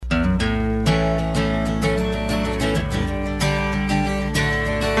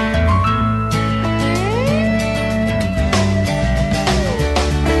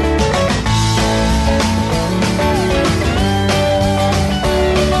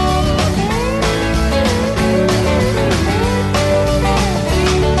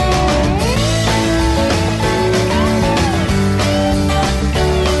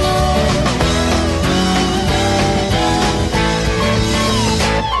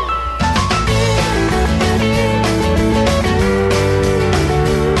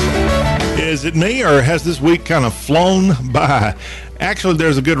it me, or has this week kind of flown by? Actually,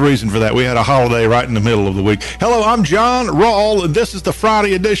 there's a good reason for that. We had a holiday right in the middle of the week. Hello, I'm John Rawl, and this is the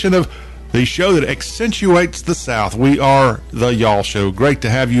Friday edition of the show that accentuates the South. We are the Y'all Show. Great to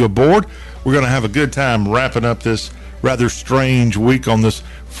have you aboard. We're going to have a good time wrapping up this rather strange week on this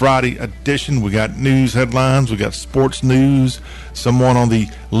Friday edition. We got news headlines, we got sports news, someone on the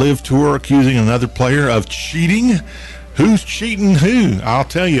Live Tour accusing another player of cheating. Who's cheating who? I'll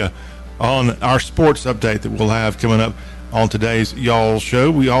tell you on our sports update that we'll have coming up on today's Y'all Show.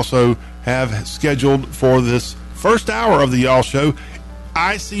 We also have scheduled for this first hour of the Y'all Show,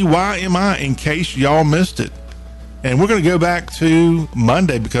 ICYMI, in case y'all missed it. And we're going to go back to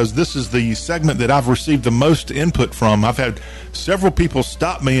Monday because this is the segment that I've received the most input from. I've had several people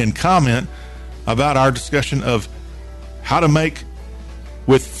stop me and comment about our discussion of how to make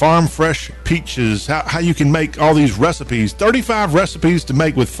with farm fresh peaches, how you can make all these recipes, 35 recipes to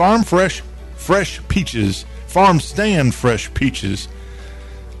make with farm fresh peaches, farm stand fresh peaches.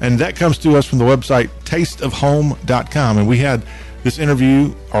 And that comes to us from the website tasteofhome.com. And we had this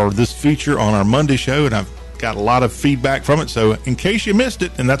interview or this feature on our Monday show, and I've got a lot of feedback from it. So in case you missed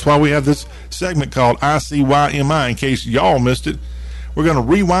it, and that's why we have this segment called ICYMI, in case y'all missed it, we're going to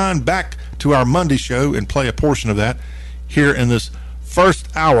rewind back to our Monday show and play a portion of that here in this first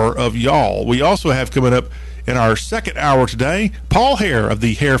hour of Y'all. We also have coming up in our second hour today, Paul Hare of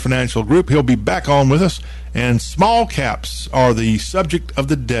the Hare Financial Group. He'll be back on with us, and small caps are the subject of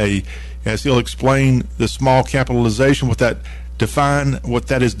the day as he'll explain the small capitalization, what that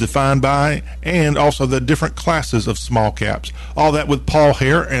is defined by, and also the different classes of small caps. All that with Paul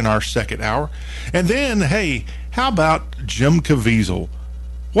Hare in our second hour. And then, hey, how about Jim Caviezel?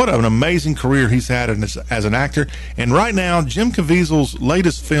 What an amazing career he's had as an actor. And right now, Jim Caviezel's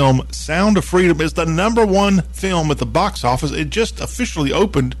latest film, Sound of Freedom, is the #1 film at the box office. It just officially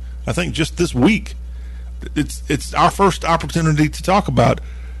opened, I think, just this week. It's our first opportunity to talk about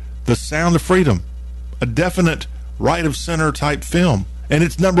the Sound of Freedom, a definite right of center type film, and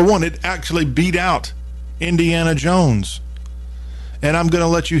it's #1. It actually beat out Indiana Jones. And I'm going to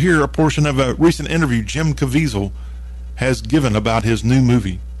let you hear a portion of a recent interview Jim Caviezel has given about his new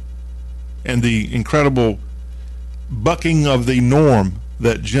movie and the incredible bucking of the norm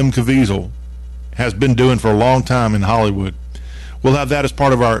that Jim Caviezel has been doing for a long time in Hollywood. We'll have that as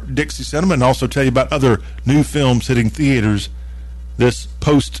part of our Dixie Cinema, and also tell you about other new films hitting theaters this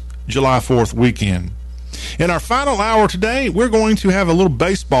post July 4th weekend. In our final hour today, we're going to have a little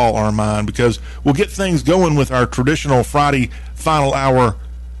baseball on our mind because we'll get things going with our traditional Friday final hour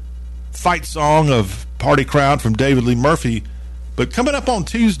fight song of Party Crowd from David Lee Murphy. But coming up on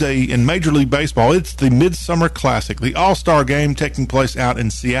Tuesday in Major League Baseball, it's the Midsummer Classic, the All-Star Game taking place out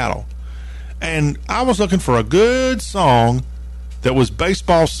in Seattle. And I was looking for a good song that was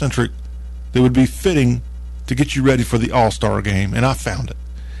baseball-centric that would be fitting to get you ready for the All-Star Game, and I found it.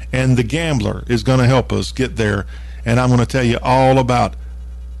 And The Gambler is going to help us get there, and I'm going to tell you all about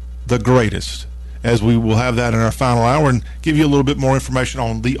the greatest, as we will have that in our final hour and give you a little bit more information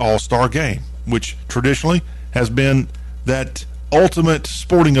on the All-Star Game, which traditionally has been that ultimate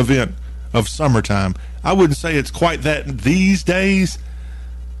sporting event of summertime. I wouldn't say it's quite that these days,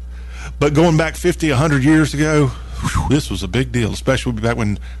 but going back 50, 100 years ago, this was a big deal, especially back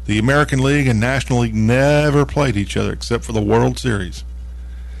when the American League and National League never played each other except for the World Series.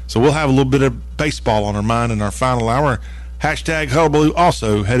 So we'll have a little bit of baseball on our mind in our final hour. Hashtag Hullabaloo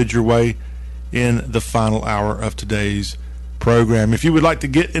also headed your way in the final hour of today's program. If you would like to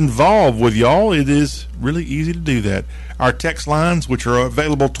get involved with y'all, it is really easy to do that. Our text lines, which are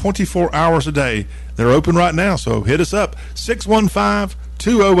available 24 hours a day, they're open right now, so hit us up.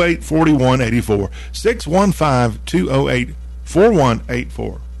 615-208-4184.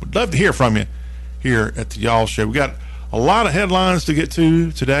 615-208-4184. We'd love to hear from you here at the Y'all Show. We got a lot of headlines to get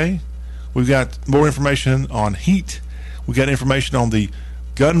to today. We've got more information on heat. We got information on the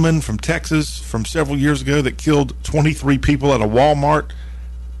gunman from Texas from several years ago that killed 23 people at a Walmart.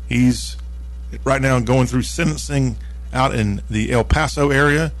 He's right now going through sentencing out in the El Paso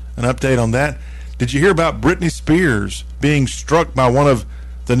area. An update on that. Did you hear about Britney Spears being struck by one of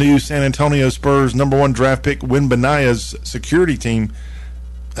the new San Antonio Spurs #1 draft pick Wembanaya's security team?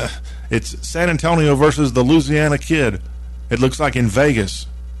 It's San Antonio versus the Louisiana Kid. It looks like in Vegas.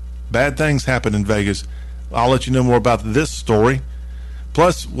 Bad things happen in Vegas. I'll let you know more about this story.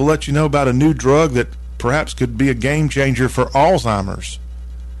 Plus, we'll let you know about a new drug that perhaps could be a game changer for Alzheimer's.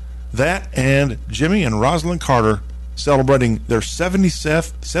 That and Jimmy and Rosalind Carter celebrating their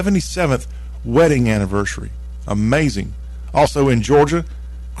 77th wedding anniversary. Amazing. Also in Georgia,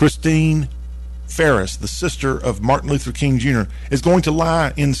 Christine Ferris, the sister of Martin Luther King Jr., is going to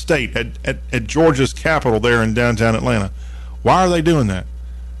lie in state at Georgia's Capitol there in downtown Atlanta. Why are they doing that?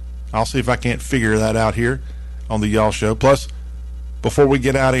 I'll see if I can't figure that out here on the Y'all Show. Plus, before we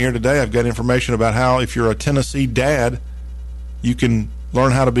get out of here today, I've got information about how if you're a Tennessee dad, you can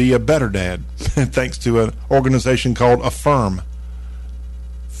learn how to be a better dad thanks to an organization called Affirm.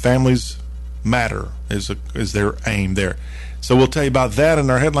 Families Matter is their aim there. So we'll tell you about that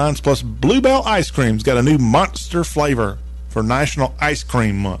in our headlines. Plus, Bluebell Ice Cream's got a new monster flavor for National Ice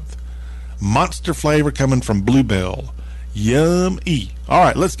Cream Month. Monster flavor coming from Bluebell. Yum-y. All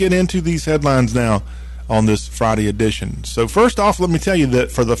right, let's get into these headlines now on this Friday edition. So first off, let me tell you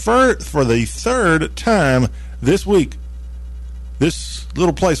that for the third time this week, this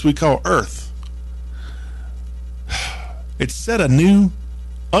little place we call Earth, it set a new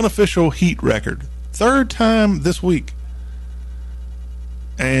unofficial heat record. Third time this week.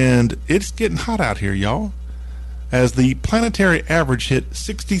 And it's getting hot out here, y'all, as the planetary average hit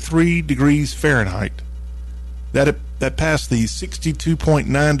 63 degrees Fahrenheit. That passed the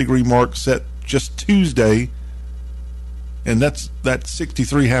 62.9 degree mark set just Tuesday, and that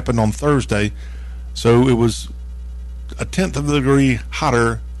 63 happened on Thursday, so it was a tenth of a degree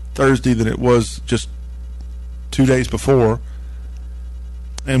hotter Thursday than it was just 2 days before.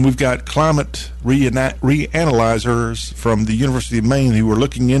 And we've got climate reanalyzers from the University of Maine who are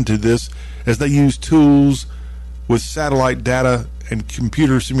looking into this as they use tools with satellite data and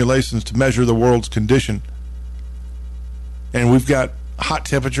computer simulations to measure the world's condition. And we've got hot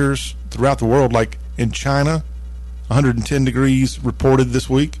temperatures throughout the world, like in China, 110 degrees reported this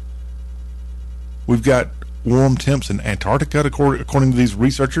week. We've got warm temps in Antarctica, according to these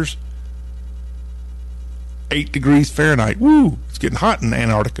researchers. 8 degrees Fahrenheit. Woo! It's getting hot in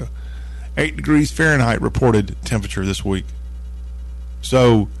Antarctica. 8 degrees Fahrenheit reported temperature this week.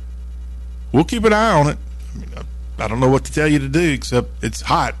 So we'll keep an eye on it. I don't know what to tell you to do, except it's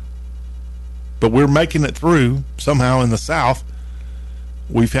hot. But we're making it through somehow in the South.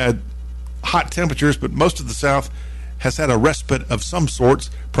 We've had hot temperatures, but most of the South has had a respite of some sorts,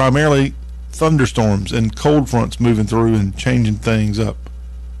 primarily thunderstorms and cold fronts moving through and changing things up.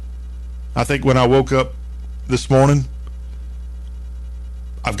 I think when I woke up this morning,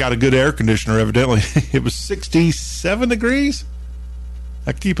 I've got a good air conditioner, evidently. It was 67 degrees.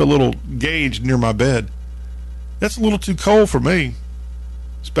 I keep a little gauge near my bed. That's a little too cold for me,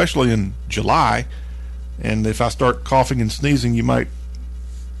 especially in July. And if I start coughing and sneezing, you might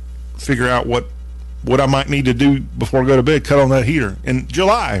figure out what I might need to do before I go to bed. Cut on that heater in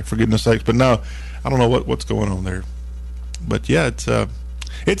July, for goodness sakes. But no, I don't know what's going on there. But yeah,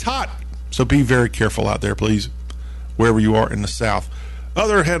 it's hot. So be very careful out there, please, wherever you are in the South.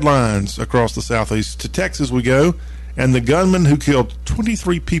 Other headlines across the Southeast. To Texas we go, and the gunman who killed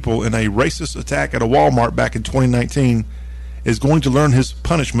 23 people in a racist attack at a Walmart back in 2019 is going to learn his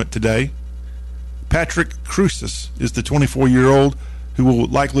punishment today. Patrick Cruces is the 24-year-old who will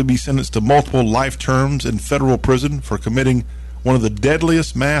likely be sentenced to multiple life terms in federal prison for committing one of the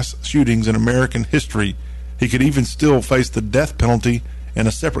deadliest mass shootings in American history. He could even still face the death penalty in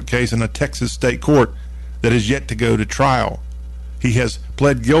a separate case in a Texas state court that is yet to go to trial. He has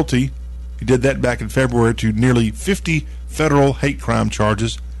pled guilty. He did that back in February to nearly 50 federal hate crime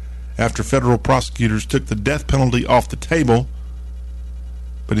charges after federal prosecutors took the death penalty off the table.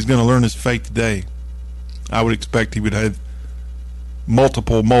 But he's going to learn his fate today. I would expect he would have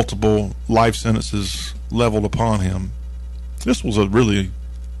multiple life sentences leveled upon him. This was a really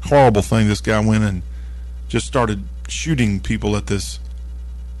horrible thing. This guy went and just started shooting people at this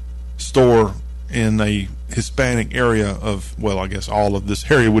store in a Hispanic area of, well, I guess all of this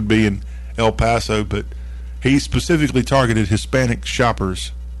area would be in El Paso, but he specifically targeted Hispanic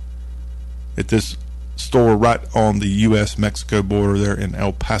shoppers at this store right on the U.S.-Mexico border there in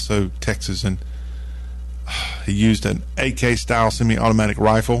El Paso, Texas. And he used an AK-style semi-automatic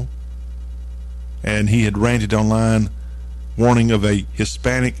rifle, and he had ranted online warning of a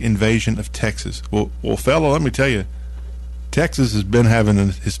Hispanic invasion of Texas. Well, fella, let me tell you, Texas has been having a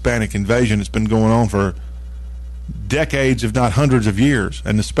Hispanic invasion. It's been going on for decades, if not hundreds of years,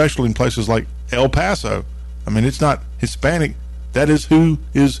 and especially in places like El Paso. I mean, it's not Hispanic. That is who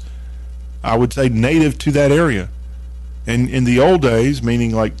is, I would say, native to that area. And in the old days,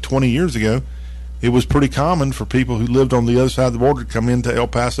 meaning like 20 years ago, it was pretty common for people who lived on the other side of the border to come into El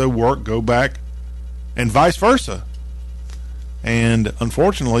Paso, work, go back, and vice versa. And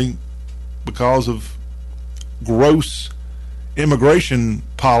unfortunately, because of gross immigration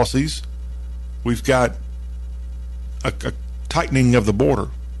policies, we've got a tightening of the border.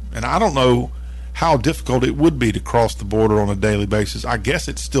 And I don't know how difficult it would be to cross the border on a daily basis. I guess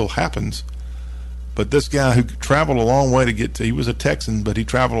it still happens, But this guy who traveled a long way to get to, he was a Texan, but he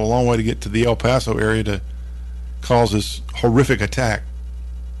traveled a long way to get to the El Paso area to cause this horrific attack.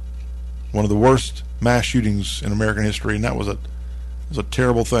 One of the worst mass shootings in American history, and that was a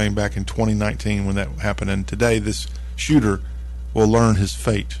terrible thing back in 2019 when that happened. And today this shooter will learn his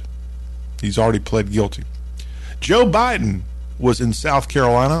fate. He's already pled guilty. Joe Biden was in South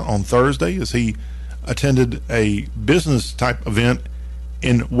Carolina on Thursday as he attended a business type event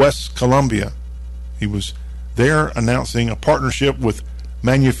in West Columbia. He was there announcing a partnership with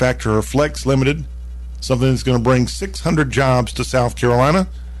manufacturer Flex Limited, something that's going to bring 600 jobs to South Carolina.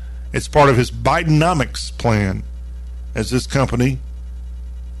 It's part of his Bidenomics plan, as this company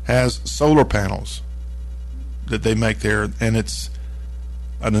has solar panels that they make there, and it's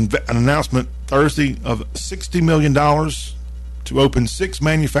an announcement Thursday of $60 million to open 6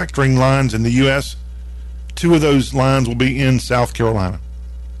 manufacturing lines in the U.S. 2 of those lines will be in South Carolina.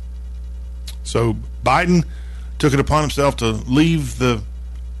 So Biden took it upon himself to leave the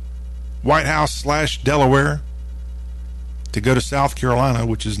White House / Delaware to go to South Carolina,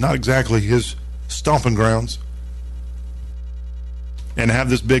 which is not exactly his stomping grounds, and have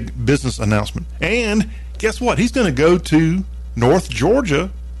this big business announcement. And guess what? He's going to go to North Georgia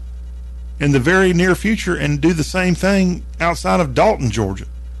in the very near future and do the same thing outside of Dalton, Georgia,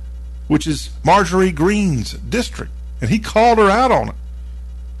 which is Marjorie Greene's district. And he called her out on it.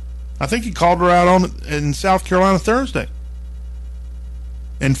 I think he called her out on it in South Carolina Thursday.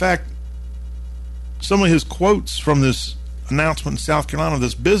 In fact, some of his quotes from this announcement in South Carolina,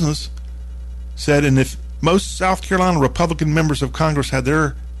 this business, said, and if most South Carolina Republican members of Congress had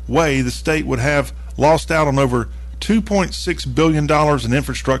their way, the state would have lost out on over $2.6 billion in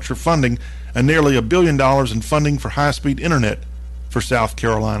infrastructure funding and nearly $1 billion in funding for high-speed internet for South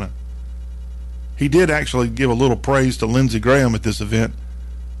Carolina. He did actually give a little praise to Lindsey Graham at this event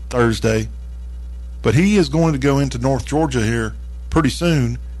Thursday, but he is going to go into North Georgia here pretty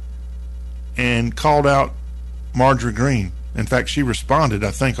soon and called out Marjorie Greene. In fact, she responded,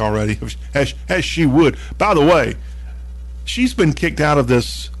 I think, already, as she would. By the way, she's been kicked out of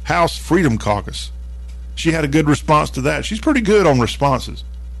this House Freedom Caucus. She had a good response to that. She's pretty good on responses.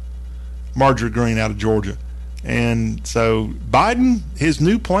 Marjorie Greene out of Georgia. And so Biden, his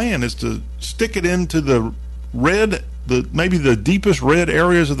new plan is to stick it into the red, maybe the deepest red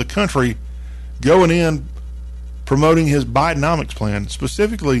areas of the country, going in, promoting his Bidenomics plan,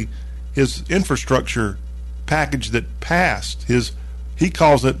 specifically his infrastructure package that passed. He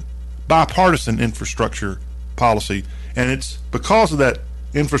calls it bipartisan infrastructure policy. And it's because of that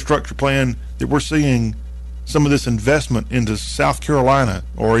infrastructure plan that we're seeing some of this investment into South Carolina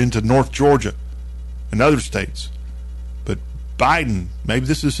or into North Georgia and other states. But Biden, maybe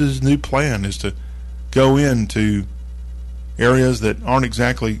this is his new plan, is to go into areas that aren't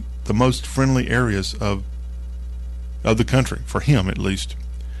exactly the most friendly areas of the country, for him at least.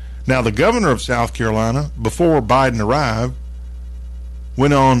 Now, the governor of South Carolina, before Biden arrived,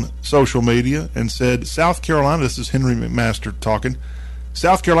 went on social media and said, South Carolina, this is Henry McMaster talking,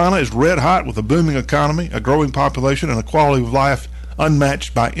 South Carolina is red hot with a booming economy, a growing population, and a quality of life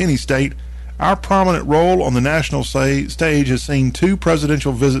unmatched by any state. Our prominent role on the national stage has seen 2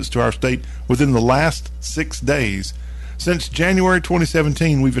 presidential visits to our state within the last 6 days. Since January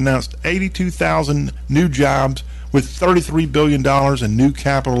 2017, we've announced 82,000 new jobs with $33 billion in new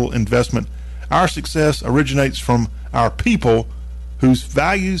capital investment. Our success originates from our people whose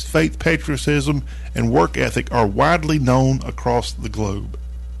values, faith, patriotism, and work ethic are widely known across the globe.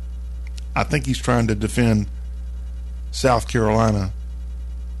 I think he's trying to defend South Carolina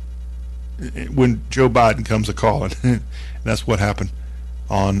when Joe Biden comes a-calling. That's what happened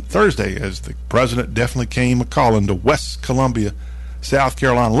on Thursday, as the president definitely came a-calling to West Columbia, South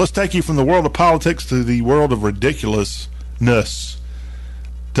Carolina. Let's take you from the world of politics to the world of ridiculousness.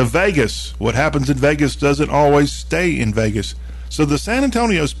 To Vegas. What happens in Vegas doesn't always stay in Vegas. So the San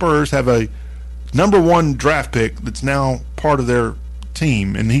Antonio Spurs have a #1 draft pick that's now part of their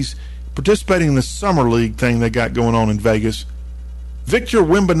team, and he's participating in the summer league thing they got going on in Vegas. Victor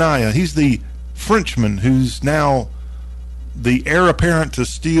Wembanyama, he's the Frenchman who's now the heir apparent to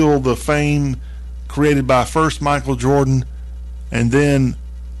steal the fame created by first Michael Jordan and then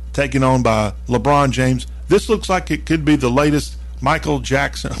taken on by LeBron James. This looks like it could be the latest Michael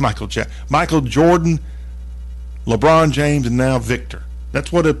Jordan, LeBron James, and now Victor.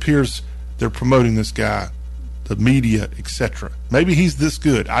 That's what it appears they're promoting this guy, the media, etc. Maybe he's this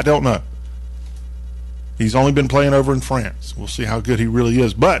good. I don't know. He's only been playing over in France. We'll see how good he really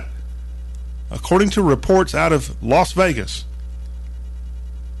is. But according to reports out of Las Vegas,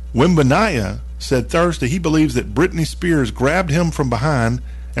 Wembanyama said Thursday he believes that Britney Spears grabbed him from behind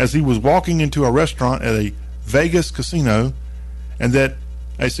as he was walking into a restaurant at a Vegas casino, and that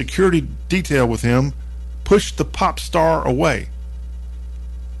a security detail with him pushed the pop star away.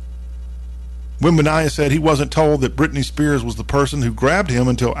 Wembanyama said he wasn't told that Britney Spears was the person who grabbed him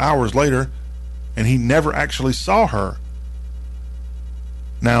until hours later, and he never actually saw her.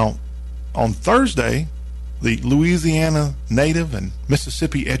 Now, on Thursday, the Louisiana native and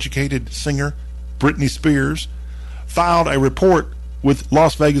Mississippi-educated singer Britney Spears filed a report with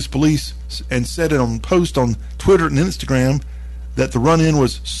Las Vegas police and said it on post on Twitter and Instagram that the run-in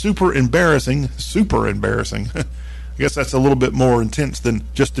was super embarrassing. I guess that's a little bit more intense than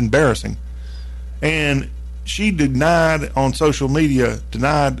just embarrassing. And she denied on social media,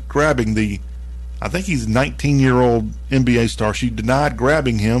 grabbing I think he's a 19-year-old NBA star. She denied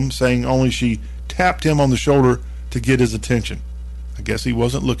grabbing him, saying only she tapped him on the shoulder to get his attention. I guess he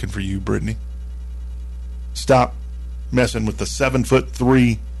wasn't looking for you, Britney. Stop messing with the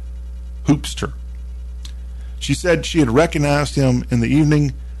 7'3" hoopster. She said she had recognized him in the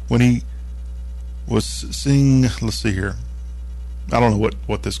evening when he was singing. Let's see here. I don't know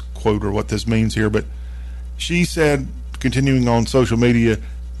what this quote or what this means here, but she said, continuing on social media,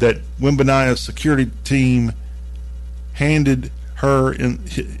 that Wembanyama's security team backhanded her in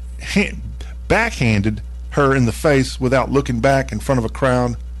the face without looking back in front of a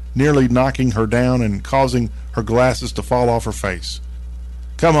crowd, nearly knocking her down and causing her glasses to fall off her face.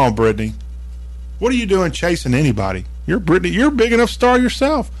 Come on, Britney. What are you doing chasing anybody? You're Britney. You're a big enough star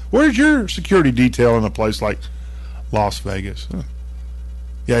yourself. Where's your security detail in a place like Las Vegas?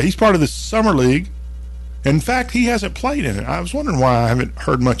 Yeah, he's part of this summer league. In fact, he hasn't played in it. I was wondering why I haven't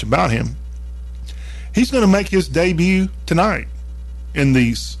heard much about him. He's going to make his debut tonight in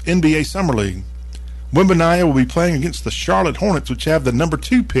the NBA Summer League. Wembanyama will be playing against the Charlotte Hornets, which have the number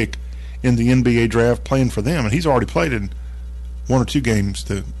 2 pick in the NBA draft, playing for them. And he's already played in 1 or 2 games.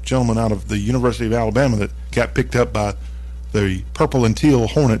 The gentleman out of the University of Alabama that got picked up by the Purple and Teal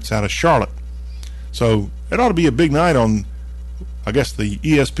Hornets out of Charlotte. So it ought to be a big night on, I guess, the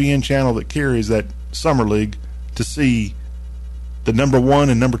ESPN channel that carries that Summer League, to see the number 1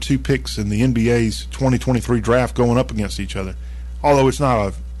 and number 2 picks in the NBA's 2023 draft going up against each other. Although it's not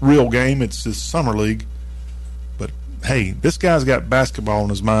a real game, it's this Summer League. But hey, this guy's got basketball in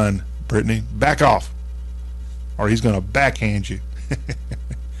his mind, Brittany. Back off, or he's going to backhand you.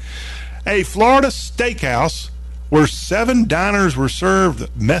 A Florida steakhouse where 7 diners were served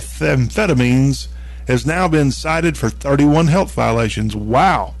methamphetamines has now been cited for 31 health violations.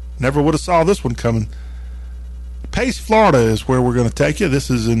 Wow. Never would have saw this one coming. Pace, Florida is where we're going to take you. This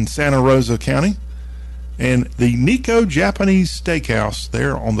is in Santa Rosa County. And the Nico Japanese Steakhouse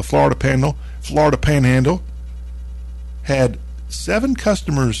there on the Florida Panhandle had 7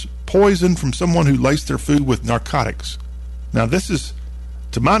 customers poisoned from someone who laced their food with narcotics. Now, this is,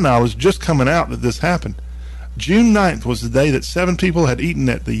 to my knowledge, just coming out that this happened. June 9th was the day that 7 people had eaten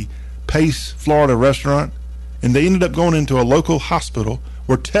at the Pace, Florida restaurant, and they ended up going into a local hospital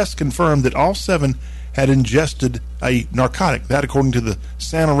where tests confirmed that all 7 had ingested a narcotic. That, according to the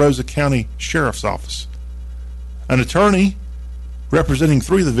Santa Rosa County Sheriff's Office. An attorney representing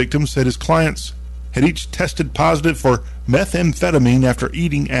 3 of the victims said his clients had each tested positive for methamphetamine after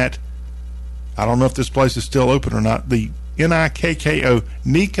eating at, I don't know if this place is still open or not, the NIKKO,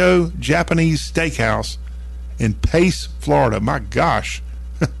 Nico Japanese Steakhouse in Pace, Florida. My gosh.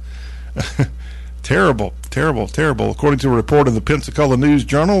 Terrible. According to a report in the Pensacola News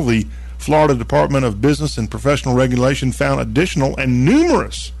Journal, the Florida Department of Business and Professional Regulation found additional and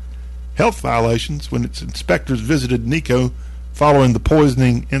numerous health violations when its inspectors visited Nico following the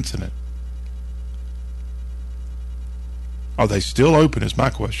poisoning incident. Are they still open is my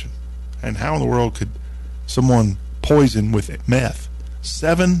question. And how in the world could someone poison with meth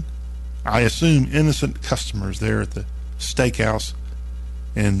 7, I assume, innocent customers there at the steakhouse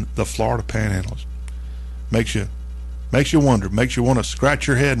in the Florida Panhandle? Makes you wonder. Makes you want to scratch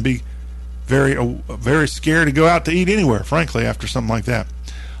your head and be very scared to go out to eat anywhere, frankly, after something like that.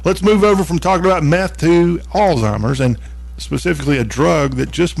 Let's move over from talking about meth to Alzheimer's, and specifically a drug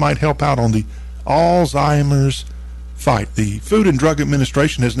that just might help out on the Alzheimer's fight. The Food and Drug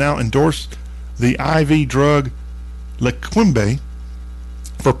Administration has now endorsed the IV drug Leqembi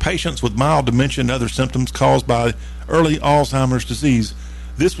for patients with mild dementia and other symptoms caused by early Alzheimer's disease.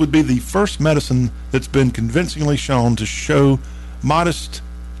 This would be the first medicine that's been convincingly shown to show modest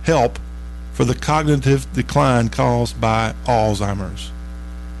help for the cognitive decline caused by Alzheimer's.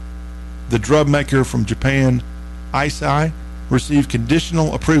 The drug maker from Japan, Eisai, received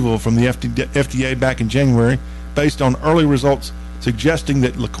conditional approval from the FDA back in January based on early results suggesting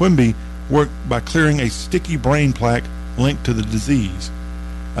that Leqembi worked by clearing a sticky brain plaque linked to the disease.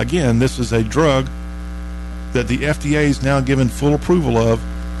 again, this is a drug that the FDA is now given full approval of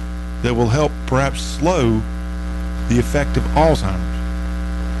that will help perhaps slow the effect of Alzheimer's.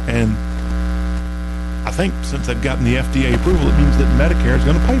 And I think since they've gotten the FDA approval, it means that Medicare is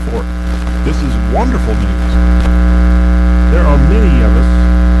going to pay for it. This is wonderful news. There are many of us,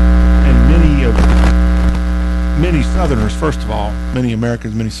 and many Southerners, first of all, many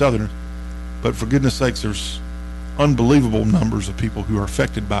Americans, many Southerners, but for goodness sakes, there's unbelievable numbers of people who are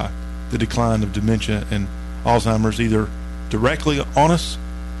affected by the decline of dementia and Alzheimer's, either directly on us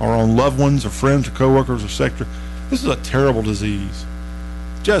or on loved ones or friends or coworkers or sector. This is a terrible disease.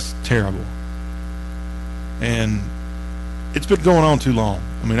 Just terrible. And it's been going on too long.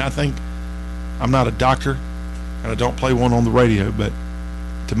 I mean, I think, I'm not a doctor and I don't play one on the radio, but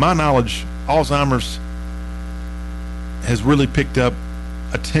to my knowledge, Alzheimer's has really picked up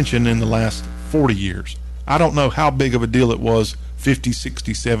attention in the last 40 years. I don't know how big of a deal it was 50,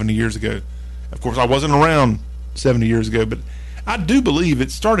 60, 70 years ago. Of course, I wasn't around 70 years ago, but I do believe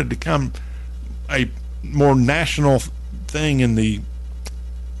it started to become a more national thing in the,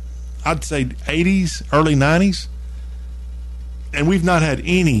 I'd say, 80s, early 90s. And we've not had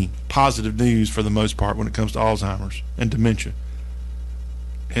any positive news for the most part when it comes to Alzheimer's and dementia.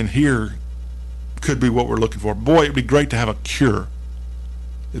 And here could be what we're looking for. Boy, it'd be great to have a cure.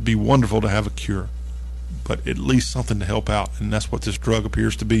 It'd be wonderful to have a cure, but at least something to help out. And that's what this drug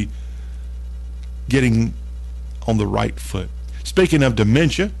appears to be getting on the right foot. Speaking of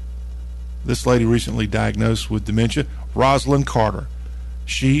dementia, this lady recently diagnosed with dementia, Rosalind Carter.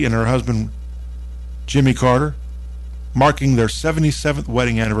 She and her husband, Jimmy Carter, marking their 77th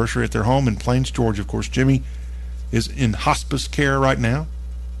wedding anniversary at their home in Plains, Georgia. Of course, Jimmy is in hospice care right now,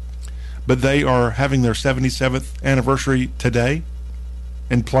 but they are having their 77th anniversary today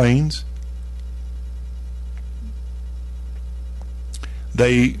in Plains.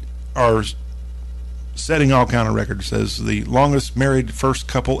 They are setting all kind of records as the longest married first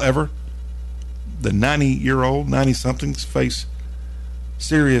couple ever. The 90-somethings face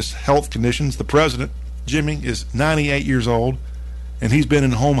serious health conditions. The president, Jimmy, is 98 years old, and he's been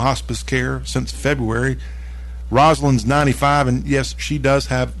in home hospice care since February. Rosalind's 95, and yes, she does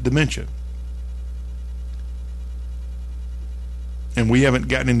have dementia. And we haven't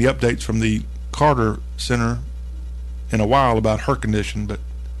gotten any updates from the Carter Center in a while about her condition, but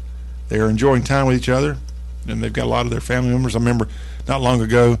they are enjoying time with each other, and they've got a lot of their family members. I remember not long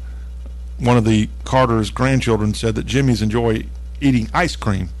ago, one of the Carter's grandchildren said that Jimmy's enjoy eating ice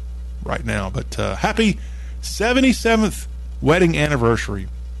cream right now. But happy 77th wedding anniversary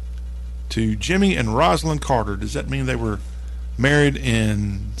to Jimmy and Rosalind Carter. Does that mean they were married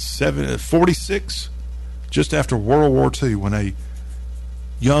in 46, just after World War II, when a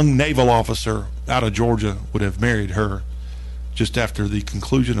young naval officer out of Georgia would have married her just after the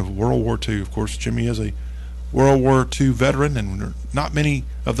conclusion of World War II. Of course, Jimmy is a World War II veteran, and there are not many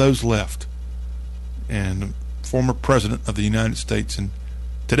of those left, and former president of the United States. And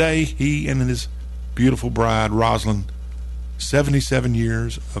today, he and his beautiful bride, Rosalind, 77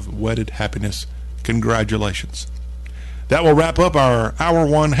 years of wedded happiness. Congratulations. That will wrap up our Hour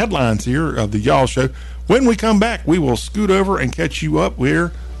 1 headlines here of the Y'all Show. When we come back, we will scoot over and catch you up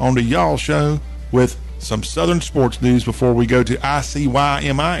here on the Y'all Show with some Southern sports news before we go to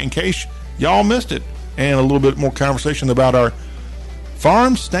ICYMI in case y'all missed it, and a little bit more conversation about our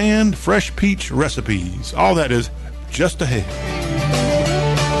farm stand fresh peach recipes. All that is just ahead.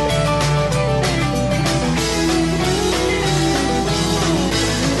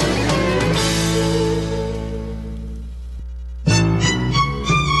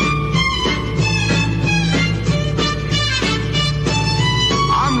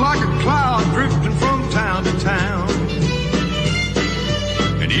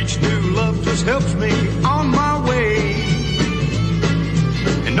 Helps me on my way,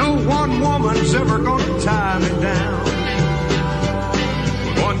 and no one woman's ever gonna tie me down.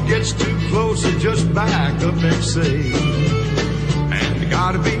 When one gets too close, I just back up and say, and I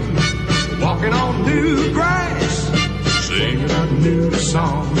gotta be walking on new grass, singing a new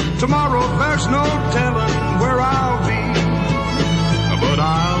song. Tomorrow there's no telling where I'll be, but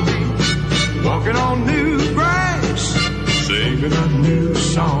I'll be walking on new grass, singing a new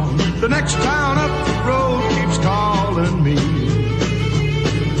song. The next town up the road keeps calling me.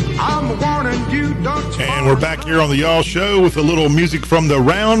 I'm warning you, don't. And we're back here on the Y'all Show with a little music from the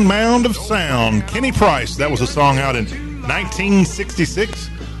Round Mound of Sound. Kenny Price, that was a song out in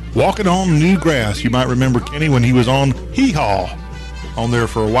 1966, Walking on New Grass. You might remember Kenny when he was on Hee Haw on there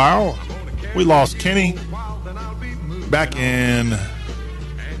for a while. We lost Kenny back in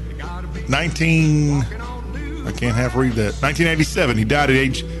I can't half read that. 1987. He died at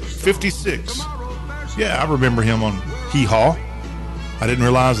age 56. Yeah, I remember him on Hee Haw. I didn't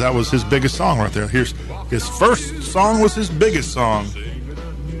realize that was his biggest song right there. Here's his first song was his biggest song.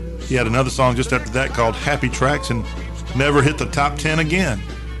 He had another song just after that called Happy Tracks and never hit the top 10 again.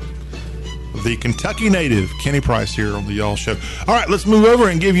 The Kentucky native, Kenny Price, here on the Y'all Show. All right, let's move over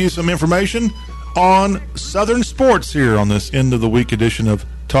and give you some information on Southern sports here on this end of the week edition of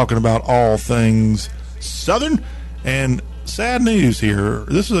Talking About All Things Southern. And sad news here.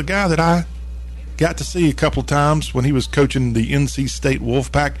 This is a guy that I got to see a couple of times when he was coaching the NC State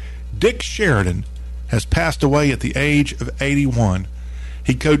Wolfpack. Dick Sheridan has passed away at the age of 81.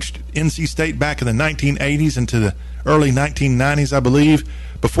 He coached NC State back in the 1980s into the early 1990s, I believe.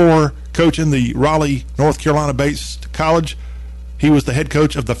 Before coaching the Raleigh, North Carolina-based college, he was the head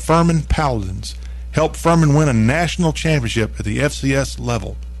coach of the Furman Paladins. Helped Furman win a national championship at the FCS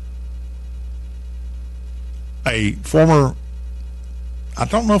level. A former, I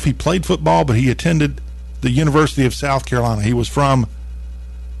don't know if he played football, but he attended the University of South Carolina. He was from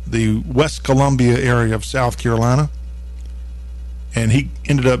the West Columbia area of South Carolina. And he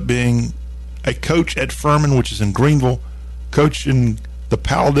ended up being a coach at Furman, which is in Greenville, coaching the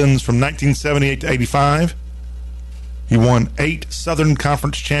Paladins from 1978 to 85. He won 8 Southern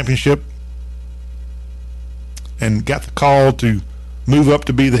Conference championship and got the call to move up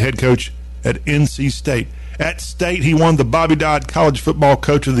to be the head coach at NC State. At State, he won the Bobby Dodd College Football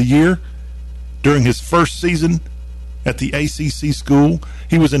Coach of the Year during his first season at the ACC school.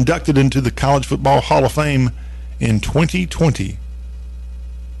 He was inducted into the College Football Hall of Fame in 2020.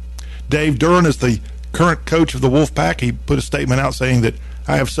 Dave Duran is the current coach of the Wolfpack. He put a statement out saying that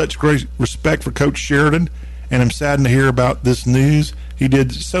I have such great respect for Coach Sheridan, and I'm saddened to hear about this news. He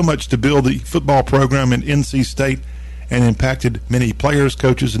did so much to build the football program in NC State and impacted many players,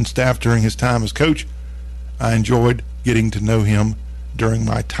 coaches, and staff during his time as coach. I enjoyed getting to know him during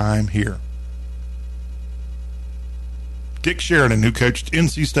my time here. Dick Sheridan, who coached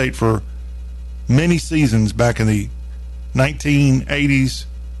NC State for many seasons back in the 1980s,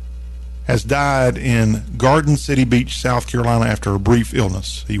 has died in Garden City Beach, South Carolina after a brief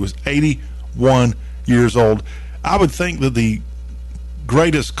illness. He was 81 years old. I would think that the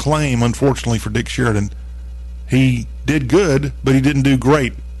greatest claim, unfortunately, for Dick Sheridan, he did good, but he didn't do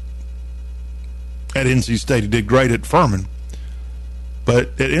great at NC State. He did great at Furman. But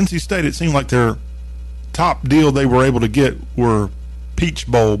at NC State, it seemed like their top deal they were able to get were Peach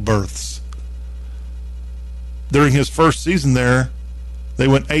Bowl berths. During his first season there, they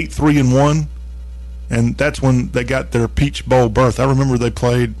went 8-3-1, and that's when they got their Peach Bowl berth. I remember they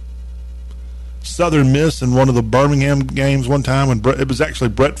played Southern Miss in one of the Birmingham games one time, and it was actually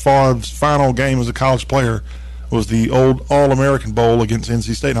Brett Favre's final game as a college player was the old All-American Bowl against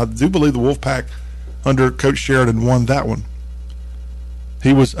NC State. And I do believe the Wolfpack under Coach Sheridan won that one.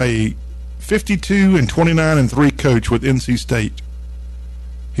 He was a 52-29-3 coach with NC State.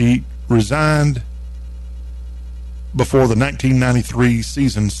 He resigned before the 1993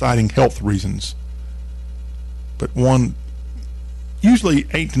 season, citing health reasons. But won usually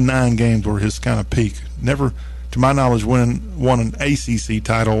 8 to 9 games were his kind of peak. Never, to my knowledge, won an ACC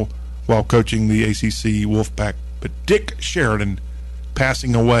title while coaching the ACC Wolfpack. But Dick Sheridan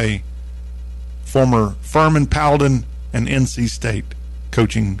passing away, former Furman Paladin and NC State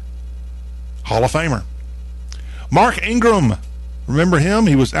coaching Hall of Famer. Mark Ingram, remember him?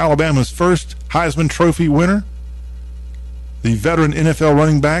 He was Alabama's first Heisman Trophy winner. The veteran NFL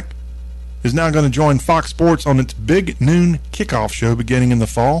running back is now going to join Fox Sports on its Big Noon Kickoff show beginning in the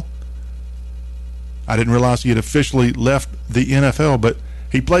fall. I didn't realize he had officially left the NFL, but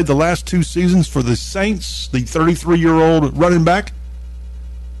he played the last 2 seasons for the Saints, the 33-year-old running back,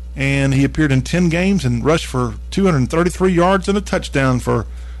 and he appeared in 10 games and rushed for 233 yards and a touchdown for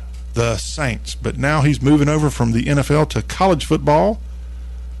the Saints. But now he's moving over from the NFL to college football,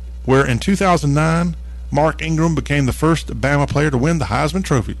 where in 2009, Mark Ingram became the first Bama player to win the Heisman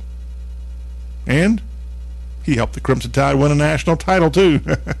Trophy. And he helped the Crimson Tide win a national title, too.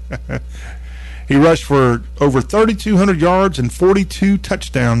 He rushed for over 3,200 yards and 42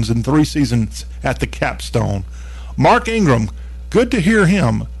 touchdowns in 3 seasons at the capstone. Mark Ingram, good to hear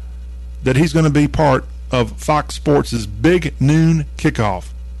him, that he's going to be part of Fox Sports' Big Noon Kickoff.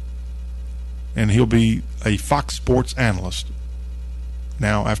 And he'll be a Fox Sports analyst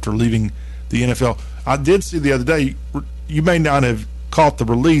now after leaving the NFL. I did see the other day, you may not have caught the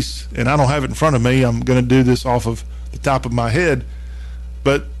release, and I don't have it in front of me. I'm going to do this off of the top of my head.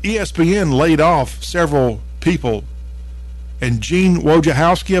 But ESPN laid off several people, and Gene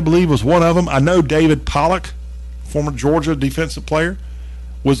Wojciechowski, I believe, was one of them. I know David Pollock, former Georgia defensive player,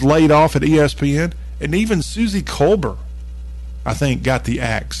 was laid off at ESPN, And even Susie Kolber, I think, got the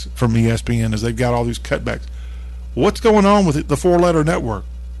axe from ESPN as they've got all these cutbacks. What's going on with the four-letter network?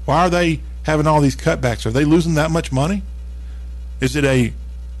 Why are they having all these cutbacks? Are they losing that much money? Is it a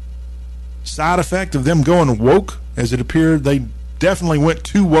side effect of them going woke? As it appeared, they definitely went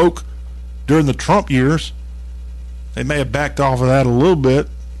too woke during the Trump years. They may have backed off of that a little bit.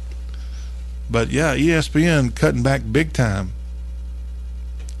 But, yeah, ESPN cutting back big time.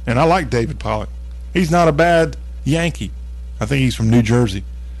 And I like David Pollock. He's not a bad Yankee. I think he's from New Jersey.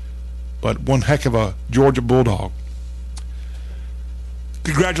 But one heck of a Georgia Bulldog.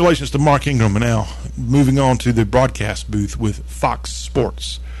 Congratulations to Mark Ingram. And now, moving on to the broadcast booth with Fox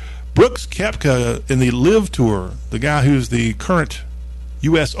Sports. Brooks Koepka in the LIV Tour, the guy who's the current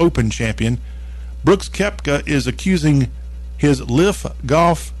U.S. Open champion, Brooks Koepka is accusing his LIV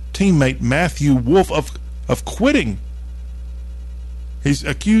Golf teammate Matthew Wolff of quitting. He's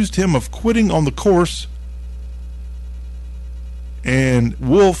accused him of quitting on the course. And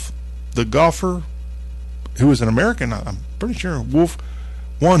Wolff, the golfer, who is an American, I'm pretty sure Wolff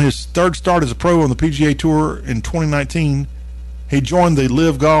won his third start as a pro on the PGA Tour in 2019. He joined the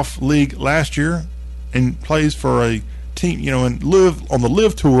LIV Golf League last year and plays for a team, and on the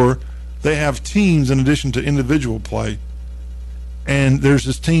LIV Tour, they have teams in addition to individual play. And there's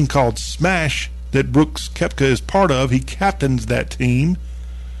this team called Smash that Brooks Koepka is part of. He captains that team.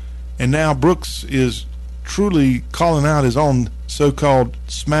 And now Brooks is truly calling out his own so-called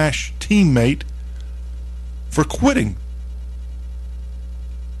Smash teammate for quitting.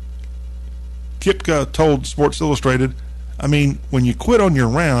 Koepka told Sports Illustrated, when you quit on your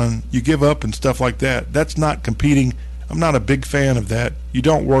round, you give up and stuff like that. That's not competing. I'm not a big fan of that. You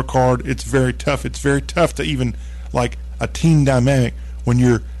don't work hard. It's very tough. It's very tough to even, like, a team dynamic when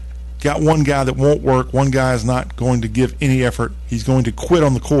you're got one guy that won't work, one guy is not going to give any effort. He's going to quit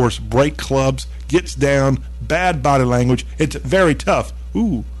on the course, break clubs, gets down, bad body language. It's very tough.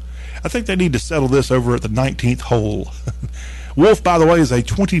 Ooh, I think they need to settle this over at the 19th hole. Wolff, by the way, is a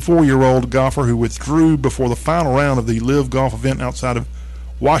 24-year-old golfer who withdrew before the final round of the LIV Golf event outside of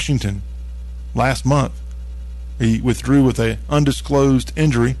Washington last month. He withdrew with an undisclosed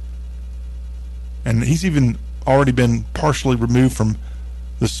injury, and he's even already been partially removed from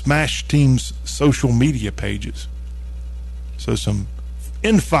the Smash team's social media pages. So some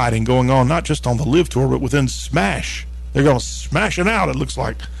infighting going on, not just on the LIV Tour, but within Smash. They're going to smash it out, it looks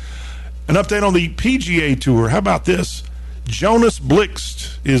like. An update on the PGA Tour. How about this? Jonas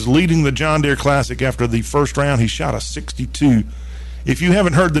Blixt is leading the John Deere Classic after the first round. He shot a 62. If you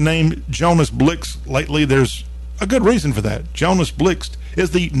haven't heard the name Jonas Blixt lately, there's a good reason for that. Jonas Blixt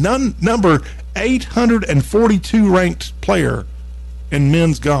is the number 842 ranked player in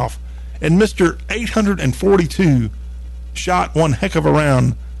men's golf. And Mr. 842 shot one heck of a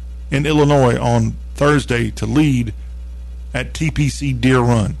round in Illinois on Thursday to lead at TPC Deer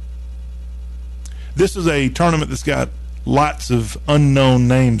Run. This is a tournament that's got lots of unknown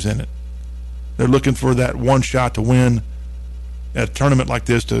names in it. They're looking for that one shot to win at a tournament like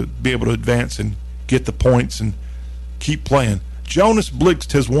this to be able to advance and get the points and keep playing. Jonas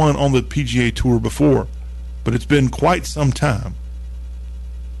Blixt has won on the PGA Tour before, but it's been quite some time.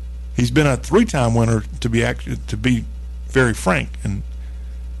 He's been a three-time winner, to be very frank and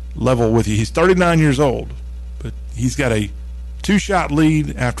level with you. He's 39 years old, but he's got a two-shot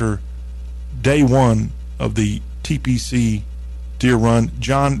lead after day one of the TPC Deer Run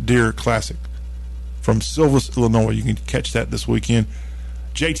John Deere Classic from Silvis, Illinois. You can catch that this weekend.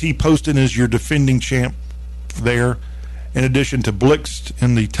 JT Poston is your defending champ there. In addition to Blixt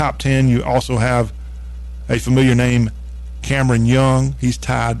in the top 10, you also have a familiar name, Cameron Young. He's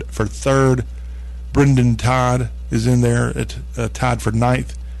tied for third. Brendan Todd is in there, tied for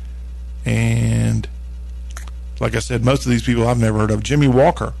ninth. And like I said, most of these people I've never heard of. Jimmy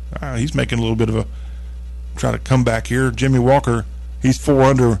Walker, he's making a little bit of a try to come back here. Jimmy Walker, he's 4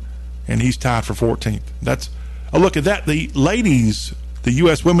 under, and he's tied for 14th. That's a look at that. The ladies, the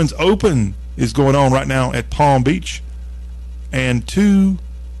U.S. Women's Open is going on right now at Palm Beach, and 2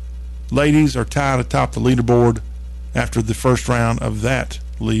 ladies are tied atop the leaderboard after the first round of that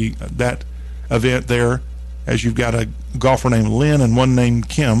league, that event there, as you've got a golfer named Lynn and one named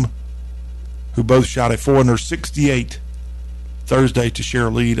Kim, who both shot a 468 Thursday to share a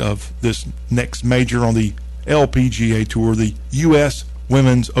lead of this next major on the LPGA Tour, the U.S.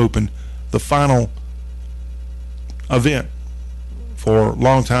 Women's Open, the final event for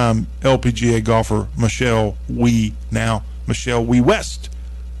longtime LPGA golfer Michelle West.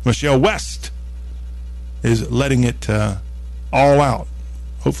 Michelle West is letting it all out.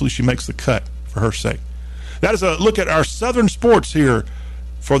 Hopefully she makes the cut for her sake. That is a look at our Southern sports here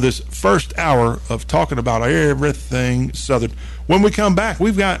for this first hour of talking about everything Southern. When we come back,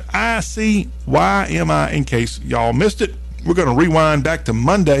 we've got ICYMI. In case y'all missed it, we're going to rewind back to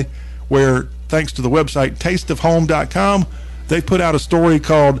Monday, where thanks to the website tasteofhome.com, they put out a story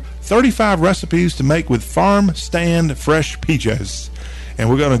called 35 Recipes to Make with Farm Stand Fresh Peaches. And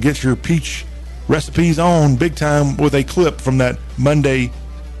we're going to get your peach recipes on big time with a clip from that Monday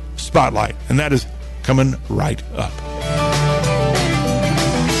spotlight. And that is coming right up.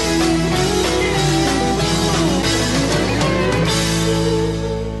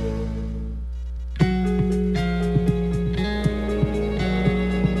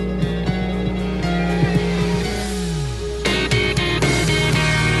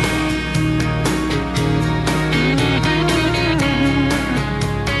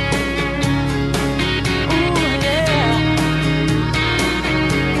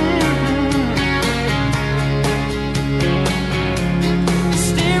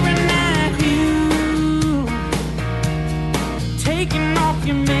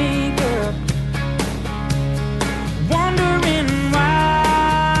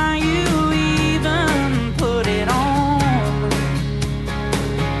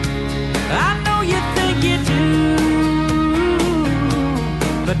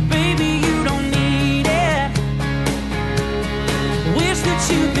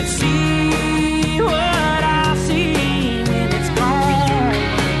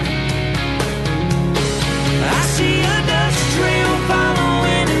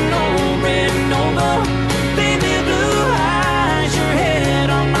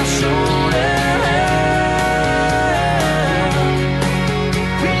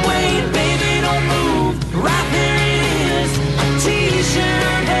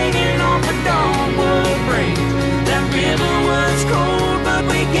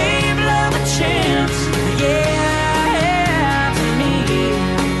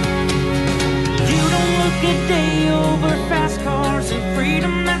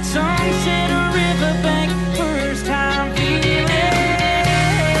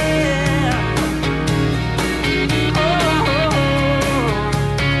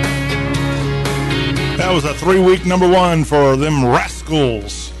 That was a 3-week number one for them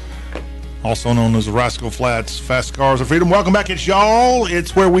Rascals, also known as the Rascal Flats, Fast Cars of Freedom. Welcome back, it's y'all.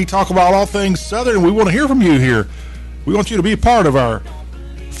 It's where we talk about all things Southern. We want to hear from you here. We want you to be a part of our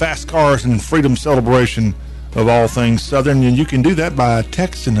Fast Cars and Freedom celebration of all things Southern, and you can do that by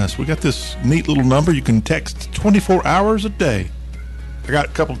texting us. We got this neat little number. You can text 24 hours a day. I got a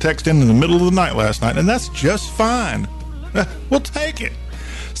couple of texts in the middle of the night last night, and that's just fine. We'll take it.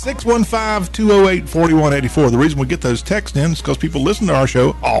 615-208-4184. The reason we get those texts in is because people listen to our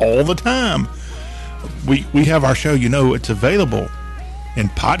show all the time. We have our show, it's available in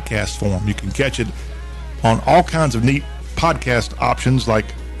podcast form. You can catch it on all kinds of neat podcast options like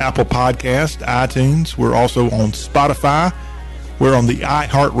Apple Podcast, iTunes. We're also on Spotify. We're on the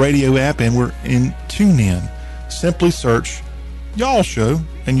iHeartRadio app, and we're in TuneIn. Simply search Y'all Show,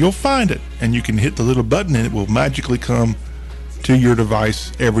 and you'll find it. And you can hit the little button, and it will magically come to your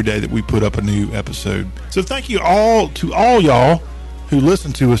device every day that we put up a new episode. So thank you all to all y'all who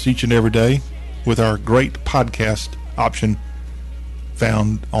listen to us each and every day with our great podcast option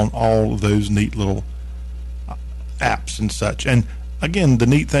found on all of those neat little apps and such. And again, the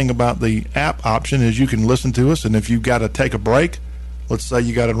neat thing about the app option is you can listen to us, and if you've got to take a break, let's say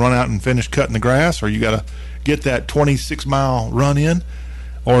you got to run out and finish cutting the grass, or you got to get that 26-mile run in,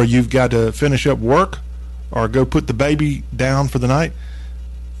 or you've got to finish up work, or go put the baby down for the night,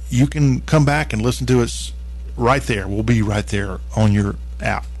 you can come back and listen to us right there. We'll be right there on your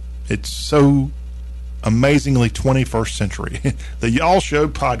app. It's so amazingly 21st century. The Y'all Show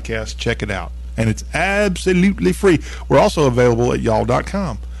podcast, check it out. And it's absolutely free. We're also available at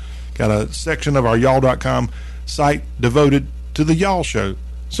y'all.com. Got a section of our y'all.com site devoted to the Y'all Show.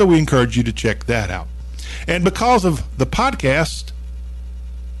 So we encourage you to check that out. And because of the podcast,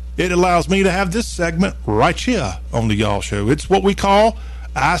 it allows me to have this segment right here on the Y'all Show. It's what we call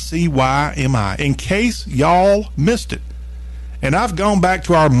ICYMI, in case y'all missed it. And I've gone back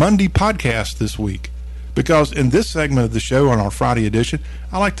to our Monday podcast this week because in this segment of the show, on our Friday edition,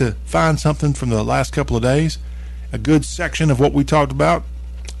 I like to find something from the last couple of days, a good section of what we talked about,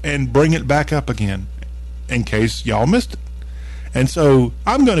 and bring it back up again in case y'all missed it. And so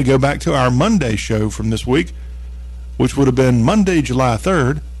I'm going to go back to our Monday show from this week, which would have been Monday, July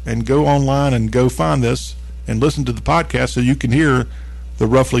 3rd, and go online and go find this and listen to the podcast so you can hear the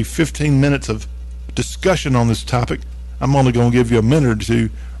roughly 15 minutes of discussion on this topic. I'm only going to give you a minute or two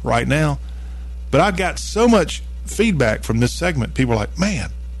right now. But I got so much feedback from this segment. People are like,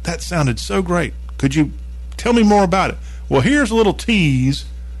 man, that sounded so great. Could you tell me more about it? Well, here's a little tease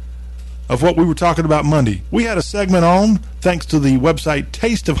of what we were talking about Monday. We had a segment on, thanks to the website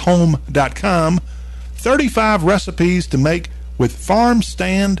tasteofhome.com, 35 recipes to make with farm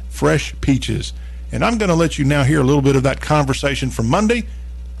stand fresh peaches. And I'm going to let you now hear a little bit of that conversation from Monday,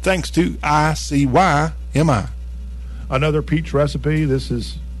 thanks to ICYMI. Another peach recipe. This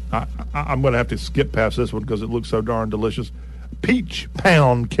is, I'm going to have to skip past this one because it looks so darn delicious. Peach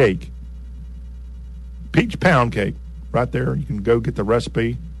pound cake. Peach pound cake. Right there. You can go get the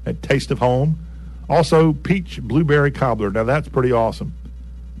recipe at Taste of Home. Also, peach blueberry cobbler. Now, that's pretty awesome.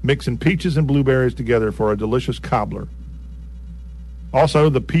 Mixing peaches and blueberries together for a delicious cobbler. Also,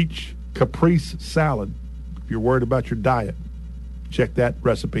 the peach caprese salad. If you're worried about your diet, check that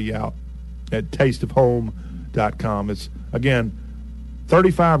recipe out at tasteofhome.com. It's, again,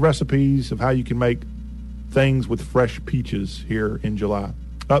 35 recipes of how you can make things with fresh peaches here in July.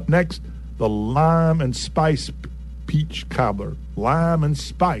 Up next, the lime and spice peach cobbler. Lime and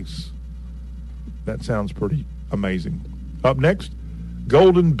spice. That sounds pretty amazing. Up next,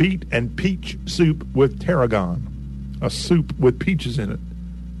 golden beet and peach soup with tarragon. A soup with peaches in it.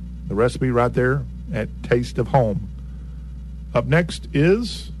 The recipe right there at Taste of Home. Up next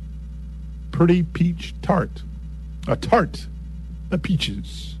is pretty peach tart. A tart of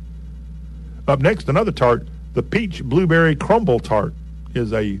peaches. Up next, another tart. The peach blueberry crumble tart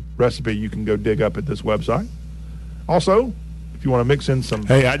is a recipe you can go dig up at this website. Also, if you want to mix in some...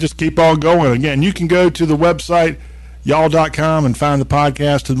 Hey, I just keep on going. Again, you can go to the website, y'all.com, and find the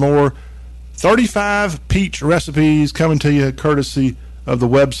podcast and more. 35 peach recipes coming to you courtesy of the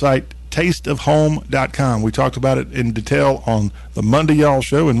website, tasteofhome.com. We talked about it in detail on the Monday Y'all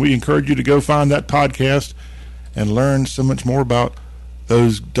Show, and we encourage you to go find that podcast and learn so much more about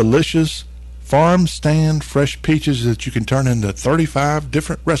those delicious farm stand fresh peaches that you can turn into 35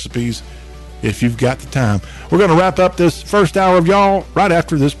 different recipes if you've got the time. We're going to wrap up this first hour of Y'all right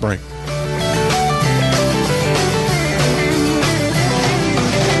after this break.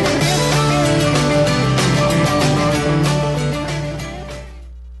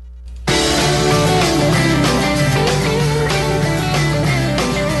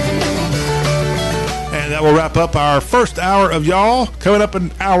 We'll wrap up our first hour of Y'all. Coming up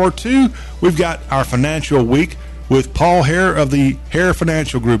in hour two, we've got our financial week with Paul Hare of the Hare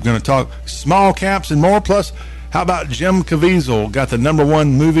Financial Group. Going to talk small caps and more. Plus, how about Jim Caviezel? Got the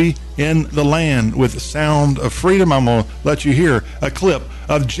 #1 movie in the land with Sound of Freedom. I'm going to let you hear a clip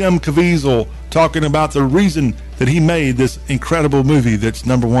of Jim Caviezel talking about the reason that he made this incredible movie that's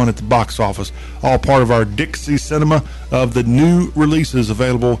 #1 at the box office. All part of our Dixie Cinema of the new releases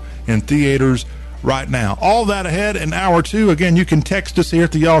available in theaters right now. All that ahead in hour two. Again, you can text us here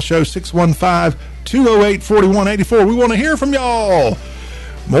at the Y'all Show, 615-208-4184. We want to hear from y'all.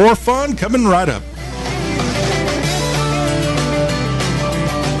 More fun coming right up.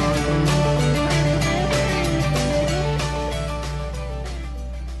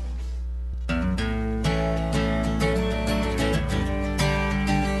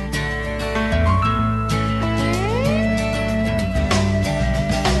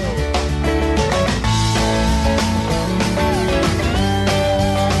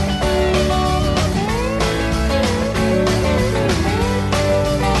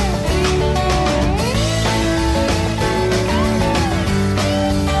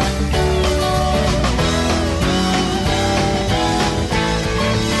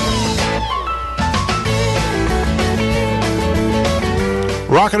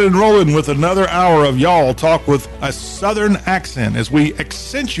 Rocking and rolling with another hour of Y'all Talk with a Southern accent as we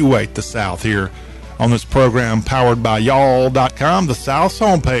accentuate the South here on this program powered by y'all.com, the South's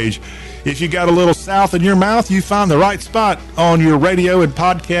homepage. If you got a little South in your mouth, you find the right spot on your radio and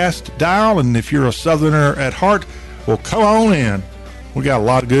podcast dial. And if you're a Southerner at heart, well, come on in. We got a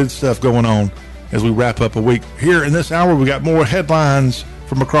lot of good stuff going on as we wrap up a week. Here in this hour, we got more headlines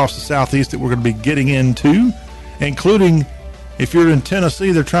from across the Southeast that we're going to be getting into, including if you're in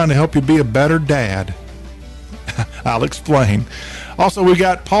Tennessee, they're trying to help you be a better dad. I'll explain. Also, we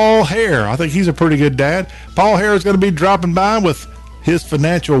got Paul Hare. I think he's a pretty good dad. Paul Hare is going to be dropping by with his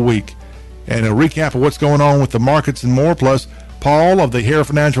financial week and a recap of what's going on with the markets and more. Plus, Paul of the Hare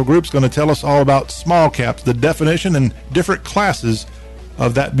Financial Group is going to tell us all about small caps, the definition and different classes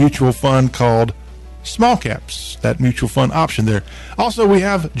of that mutual fund called small caps, that mutual fund option there. Also, we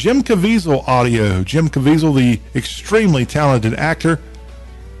have Jim Caviezel audio. Jim Caviezel, the extremely talented actor.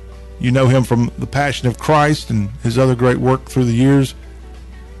 You know him from The Passion of Christ and his other great work through the years.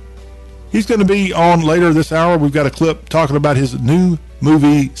 He's going to be on later this hour. We've got a clip talking about his new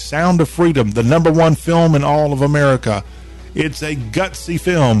movie, Sound of Freedom, the #1 film in all of America. It's a gutsy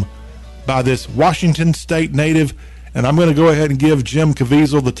film by this Washington State native, and I'm going to go ahead and give Jim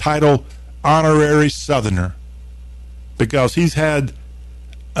Caviezel the title honorary Southerner, because he's had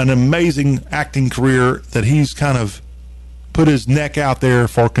an amazing acting career that he's kind of put his neck out there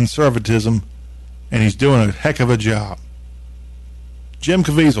for conservatism, and he's doing a heck of a job. Jim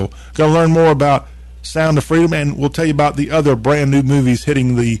Caviezel, going to learn more about Sound of Freedom, and we'll tell you about the other brand new movies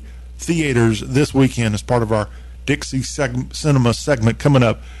hitting the theaters this weekend as part of our Dixie Cinema segment coming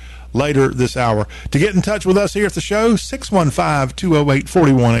up later this hour. To get in touch with us here at the show,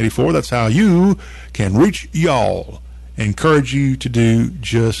 615-208-4184. That's how you can reach y'all. Encourage you to do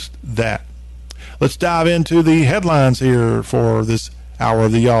just that. Let's dive into the headlines here for this hour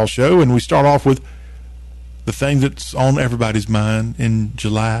of the Y'all Show, and we start off with the thing that's on everybody's mind in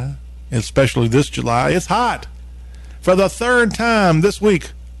July, especially this July. It's hot. For the third time this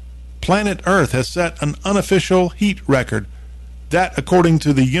week, planet Earth has set an unofficial heat record. That, according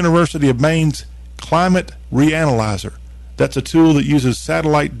to the University of Maine's Climate Reanalyzer. That's a tool that uses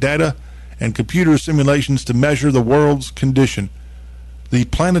satellite data and computer simulations to measure the world's condition. The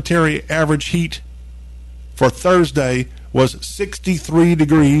planetary average heat for Thursday was 63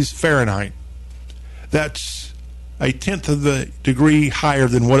 degrees Fahrenheit. That's a tenth of a degree higher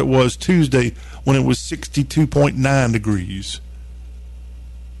than what it was Tuesday when it was 62.9 degrees.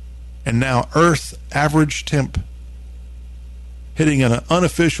 And now Earth's average temp hitting an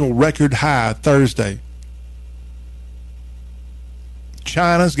unofficial record high Thursday.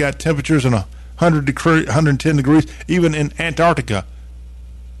 China's got temperatures in 110 degrees. Even in Antarctica,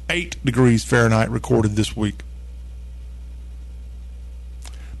 8 degrees Fahrenheit recorded this week.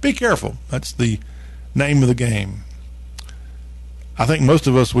 Be careful. That's the name of the game. I think most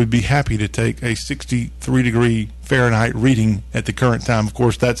of us would be happy to take a 63 degree Fahrenheit reading at the current time. Of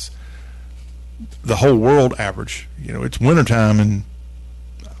course, that's the whole world average. You know, it's wintertime in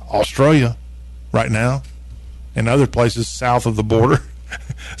Australia right now and other places south of the border,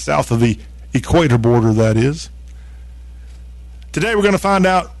 south of the equator border, that is. Today we're going to find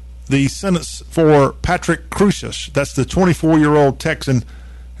out the sentence for Patrick Crusius. That's the 24-year-old Texan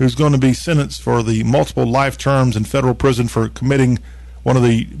who's going to be sentenced for the multiple life terms in federal prison for committing one of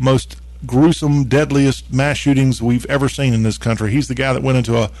the most gruesome, deadliest mass shootings we've ever seen in this country. He's the guy that went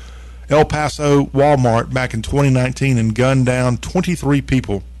into a El Paso Walmart back in 2019 and gunned down 23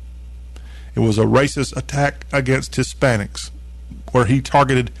 people. It was a racist attack against Hispanics, where he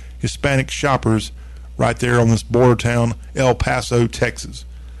targeted Hispanic shoppers right there on this border town, El Paso, Texas.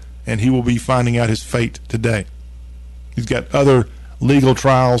 And he will be finding out his fate today. He's got other legal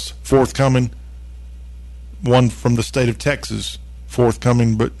trials forthcoming, one from the state of Texas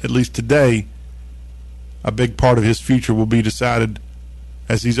forthcoming, but at least today, a big part of his future will be decided,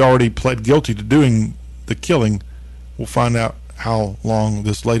 as he's already pled guilty to doing the killing. We'll find out how long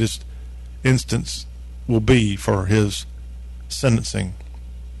this latest instance will be for his sentencing.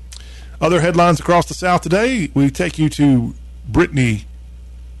 Other headlines across the South today, we take you to Brittany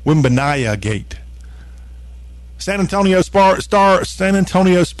Wembanyama Gate. San Antonio Spurs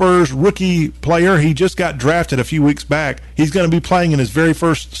rookie player. He just got drafted a few weeks back. He's going to be playing in his very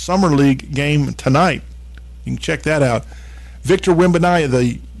first summer league game tonight. You can check that out. Victor Wembanyama,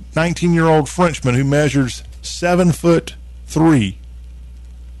 the 19-year-old Frenchman who measures 7'3",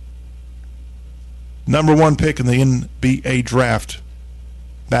 number one pick in the NBA draft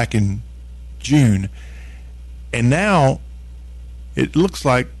back in June. And now it looks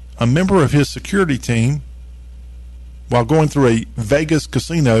like a member of his security team, while going through a Vegas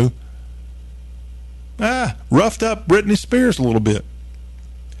casino, roughed up Britney Spears a little bit.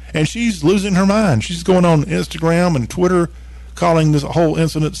 And she's losing her mind. She's going on Instagram and Twitter calling this whole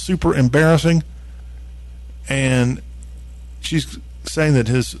incident super embarrassing. And she's saying that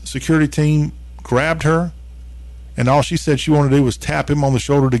his security team grabbed her, and all she said she wanted to do was tap him on the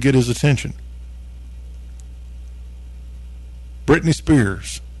shoulder to get his attention. Britney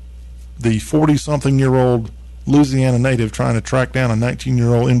Spears, the 40-something-year-old Louisiana native, trying to track down a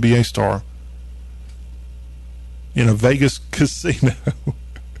 19-year-old NBA star in a Vegas casino.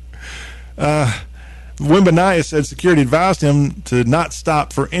 Wembanyama said security advised him to not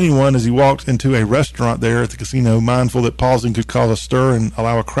stop for anyone as he walked into a restaurant there at the casino, mindful that pausing could cause a stir and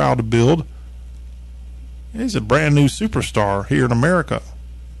allow a crowd to build. He's a brand new superstar here in America.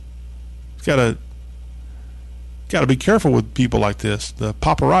 He's got to be careful with people like this. The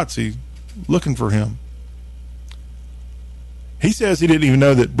paparazzi looking for him. He says he didn't even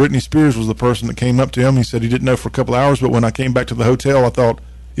know that Britney Spears was the person that came up to him. He said he didn't know for a couple hours, but when I came back to the hotel, I thought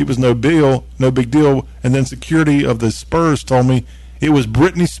it was no big deal. And then security of the Spurs told me it was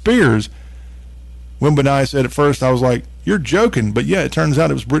Britney Spears. Wembanyama said at first, I was like, you're joking. But yeah, it turns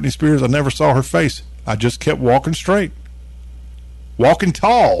out it was Britney Spears. I never saw her face. I just kept walking straight. Walking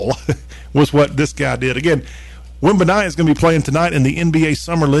tall. was what this guy did. Again, Wembanyama is going to be playing tonight in the NBA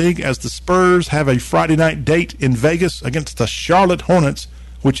Summer League as the Spurs have a Friday night date in Vegas against the Charlotte Hornets,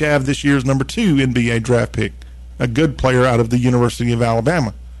 which have this year's number 2 NBA draft pick, a good player out of the University of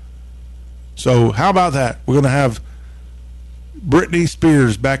Alabama. So how about that? We're going to have Britney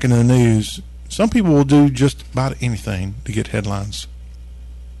Spears back in the news. Some people will do just about anything to get headlines.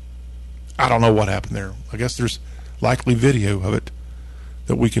 I don't know what happened there. I guess there's likely video of it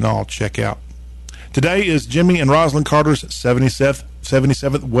that we can all check out. Today is Jimmy and Rosalind Carter's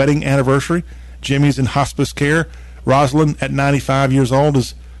 77th wedding anniversary. Jimmy's in hospice care. Rosalind, at 95 years old,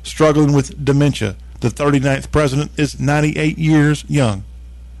 is struggling with dementia. The 39th president is 98 years young.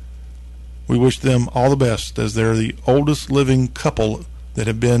 We wish them all the best, as they're the oldest living couple that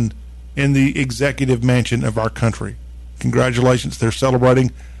have been in the executive mansion of our country. Congratulations. They're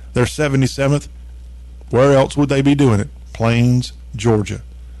celebrating their 77th. Where else would they be doing it? Plains, Georgia.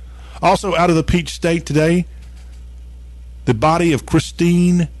 Also out of the Peach State today, the body of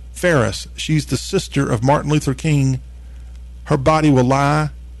Christine Ferris. She's the sister of Martin Luther King. Her body will lie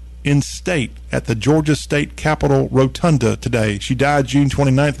in state at the Georgia State Capitol Rotunda today. She died June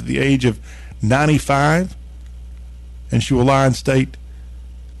 29th at the age of 95, and she will lie in state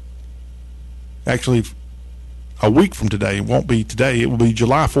actually a week from today. It won't be today. It will be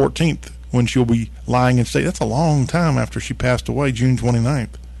July 14th when she'll be lying in state. That's a long time after she passed away, June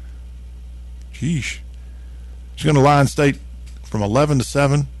 29th. Sheesh. She's going to lie in state from 11 to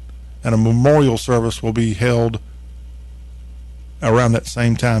 7, and a memorial service will be held around that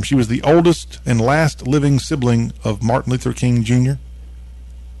same time. She was the oldest and last living sibling of Martin Luther King Jr.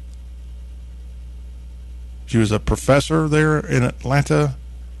 She was a professor there in Atlanta,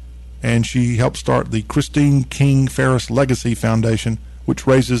 and she helped start the Christine King Ferris Legacy Foundation, which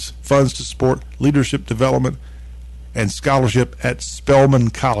raises funds to support leadership development and scholarship at Spelman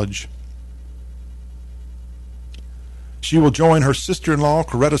College. She will join her sister-in-law,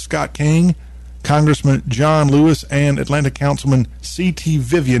 Coretta Scott King, Congressman John Lewis, and Atlanta Councilman C.T.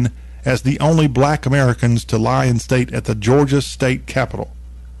 Vivian as the only black Americans to lie in state at the Georgia State Capitol.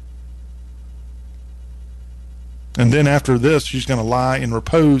 And then after this, she's going to lie in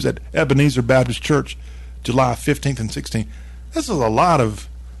repose at Ebenezer Baptist Church, July 15th and 16th. This is a lot of...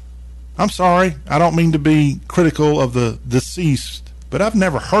 I'm sorry, I don't mean to be critical of the deceased, but I've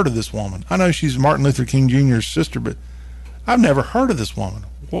never heard of this woman. I know she's Martin Luther King Jr.'s sister, but I've never heard of this woman.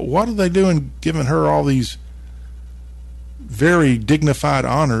 What are they doing giving her all these very dignified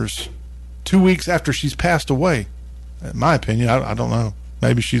honors 2 weeks after she's passed away? In my opinion, I don't know.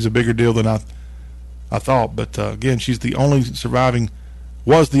 Maybe she's a bigger deal than I thought. But again, she's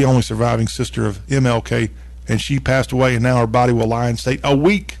was the only surviving sister of MLK, and she passed away, and now her body will lie in state a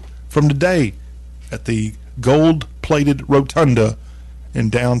week from today at the gold-plated rotunda in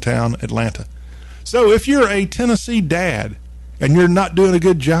downtown Atlanta. So if you're a Tennessee dad and you're not doing a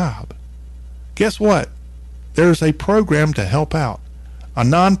good job, guess what? There's a program to help out. A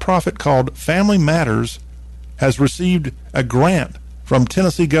nonprofit called Family Matters has received a grant from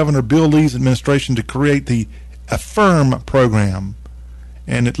Tennessee Governor Bill Lee's administration to create the Affirm program.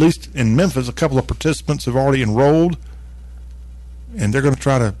 And at least in Memphis, a couple of participants have already enrolled, and they're going to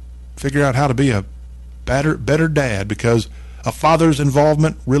try to figure out how to be a better dad, because a father's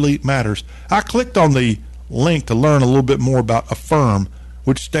involvement really matters. I clicked on the link to learn a little bit more about Affirm,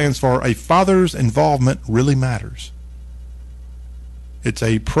 which stands for A Father's Involvement Really Matters. It's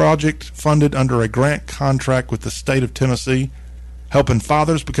a project funded under a grant contract with the state of Tennessee, helping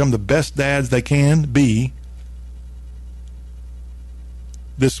fathers become the best dads they can be.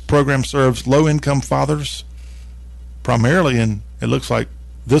 This program serves low-income fathers, primarily in, it looks like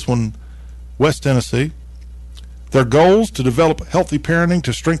this one, West Tennessee. Their goals: to develop healthy parenting,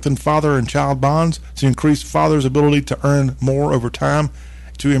 to strengthen father and child bonds, to increase fathers' ability to earn more over time,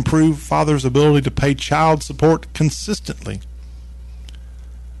 to improve fathers' ability to pay child support consistently.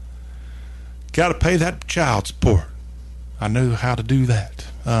 Got to pay that child support. I know how to do that.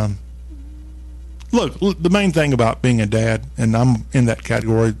 Look, the main thing about being a dad, and I'm in that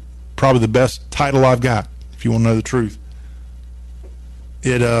category, probably the best title I've got, if you want to know the truth.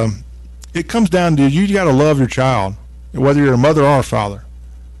 It comes down to you got to love your child, whether you're a mother or a father.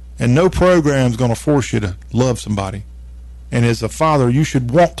 And no program's going to force you to love somebody. And as a father, you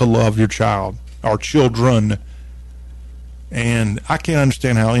should want to love your child or children. And I can't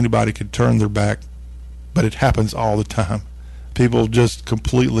understand how anybody could turn their back, but it happens all the time. People just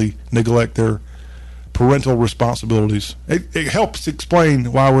completely neglect their parental responsibilities. It helps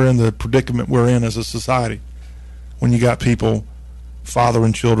explain why we're in the predicament we're in as a society. When you got people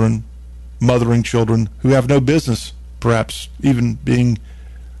fathering children, mothering children who have no business perhaps even being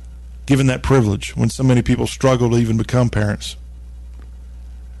given that privilege when so many people struggle to even become parents.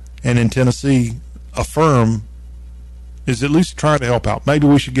 And in Tennessee, Affirm is at least trying to help out. Maybe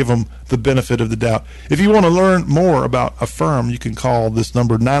we should give them the benefit of the doubt. If you want to learn more about Affirm, you can call this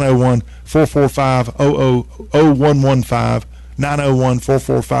number, 901-445-0115,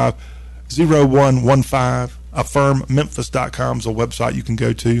 901-445-0115. AffirmMemphis.com is a website you can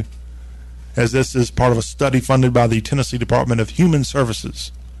go to, as this is part of a study funded by the Tennessee Department of Human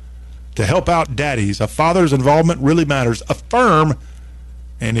Services to help out daddies. A father's involvement really matters. Affirm.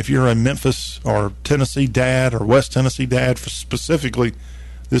 And if you're a Memphis or Tennessee dad or West Tennessee dad, specifically,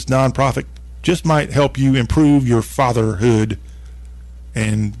 this nonprofit just might help you improve your fatherhood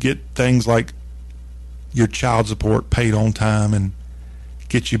and get things like your child support paid on time and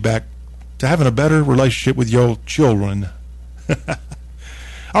get you back to having a better relationship with your children.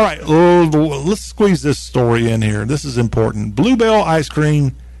 All right, let's squeeze this story in here. This is important. Bluebell Ice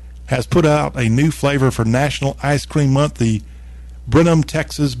Cream has put out a new flavor for National Ice Cream Month. The Brenham,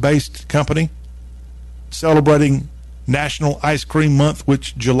 Texas-based company, celebrating National Ice Cream Month,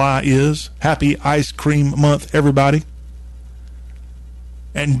 which July is. Happy Ice Cream Month, everybody.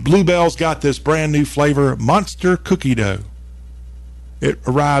 And Bluebell's got this brand new flavor, Monster Cookie Dough. It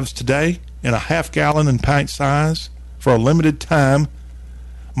arrives today in a half-gallon and pint size for a limited time.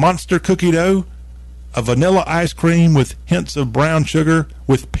 Monster Cookie Dough, a vanilla ice cream with hints of brown sugar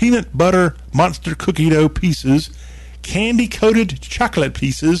with peanut butter Monster Cookie Dough pieces, candy-coated chocolate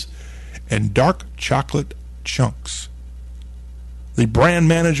pieces, and dark chocolate chunks. The brand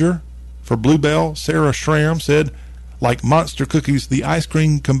manager for Bluebell, Sarah Schramm, said, like Monster cookies, the ice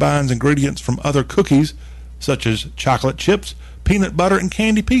cream combines ingredients from other cookies, such as chocolate chips, peanut butter, and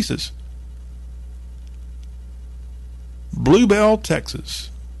candy pieces. Bluebell, Texas.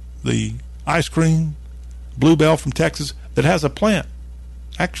 The ice cream, Bluebell from Texas, that has a plant,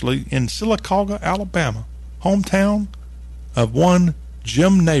 actually, in Sylacauga, Alabama, hometown of one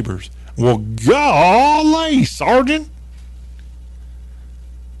Jim Neighbors. Well, golly, Sergeant.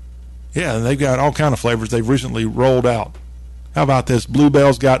 Yeah, they've got all kind of flavors they've recently rolled out. How about this?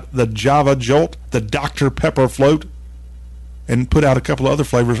 Bluebell's got the Java Jolt, the Dr. Pepper Float, and put out a couple of other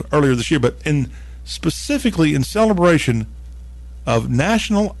flavors earlier this year. But specifically in celebration of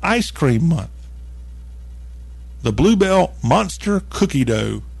National Ice Cream Month, the Bluebell Monster Cookie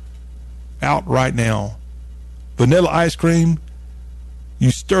Dough out right now. Vanilla ice cream, you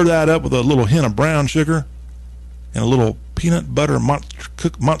stir that up with a little hint of brown sugar and a little peanut butter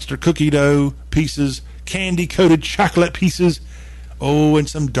monster cookie dough pieces, candy-coated chocolate pieces, and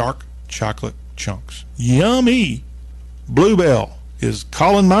some dark chocolate chunks. Yummy! Bluebell is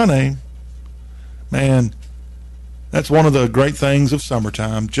calling my name. Man, that's one of the great things of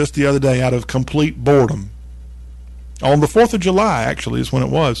summertime. Just the other day, out of complete boredom, on the 4th of July, actually, is when it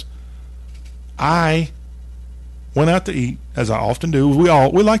was, I went out to eat, as I often do.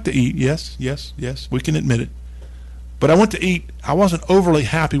 We like to eat. Yes, we can admit it. But I went to eat. I wasn't overly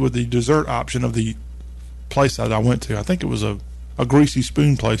happy with the dessert option of the place that I went to. I think it was a greasy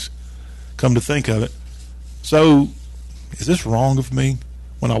spoon place, come to think of it. So, is this wrong of me?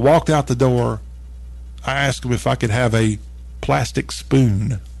 When I walked out the door, I asked them if I could have a plastic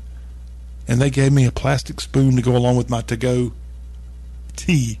spoon. And they gave me a plastic spoon to go along with my to-go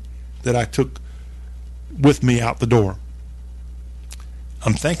tea that I took with me out the door.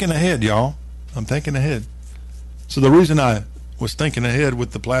 I'm thinking ahead, y'all. I'm thinking ahead. So the reason I was thinking ahead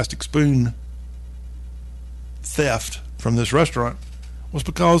with the plastic spoon theft from this restaurant was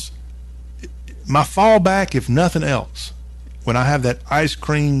because my fallback, if nothing else, when I have that ice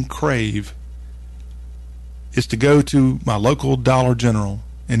cream crave, is to go to my local Dollar General.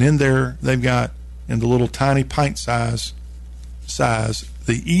 And in there, they've got, in the little tiny pint size,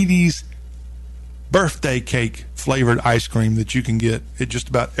 the Edie's birthday cake flavored ice cream that you can get at just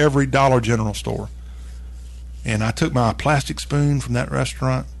about every Dollar General store. And I took my plastic spoon from that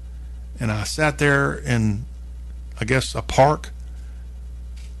restaurant and I sat there in, I guess, a park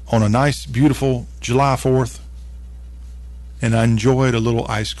on a nice, beautiful July 4th, and I enjoyed a little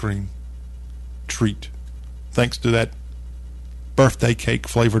ice cream treat thanks to that birthday cake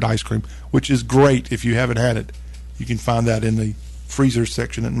flavored ice cream, which is great. If you haven't had it, you can find that in the freezer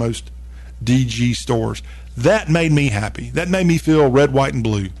section at most DG stores. That made me happy. That made me feel red, white, and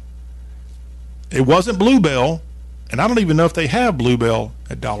blue. It wasn't Bluebell, and I don't even know if they have Bluebell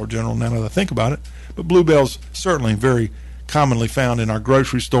at Dollar General now that I think about it, but Bluebell's certainly very commonly found in our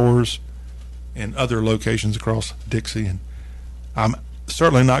grocery stores and other locations across Dixie, and I'm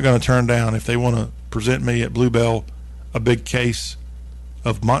certainly not going to turn down if they want to present me at Bluebell a big case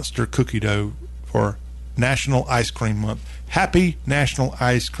of Monster Cookie Dough for National Ice Cream Month. Happy National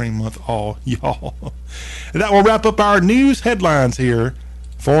Ice Cream Month, all y'all. And that will wrap up our news headlines here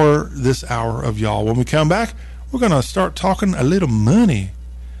for this hour of y'all. When we come back, we're going to start talking a little money.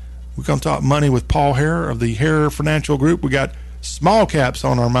 We're going to talk money with Paul Hare of the Hare Financial Group. We got small caps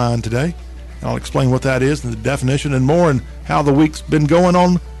on our mind today. I'll explain what that is and the definition and more, and how the week's been going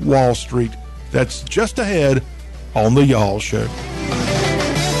on Wall Street. That's just ahead on the Y'all Show.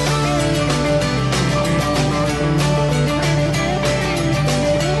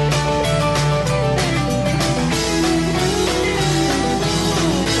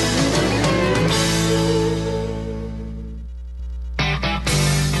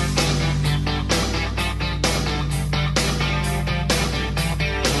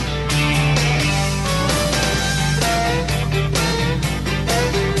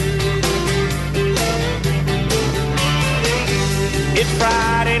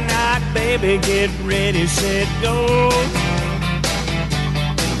 Get ready, set, go.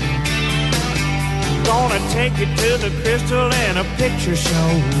 Gonna take you to the Crystal and a picture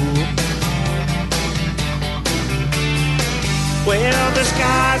show. Well, the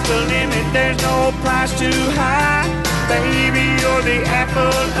sky's the limit, there's no price too high. Baby, you're the apple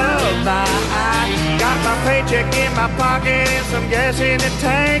of my eye. Got my paycheck in my pocket and some gas in the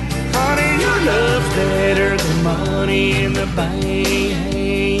tank. Honey, your love's better than money in the bank.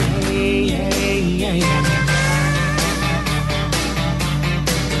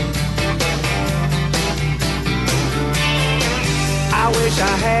 I wish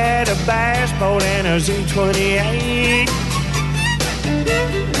I had a bass boat and a Z28,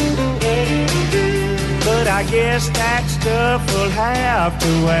 but I guess that stuff will have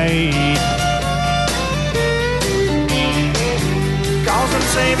to wait. 'Cause I'm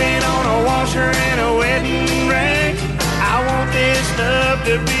saving on a washer and a wedding ring. I want this stuff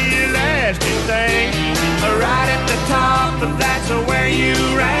to be a lasting thing. Right at the top, but that's where you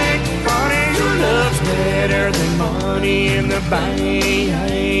rank. Honey, your love's better than money in the bank.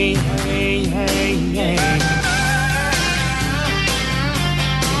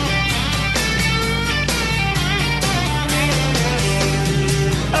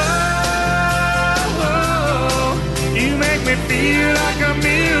 Oh, you make me feel like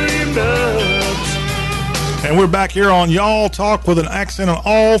 $1,000,000. And we're back here on Y'all Talk with an accent on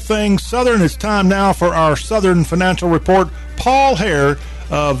all things Southern. It's time now for our Southern Financial Report. Paul Hare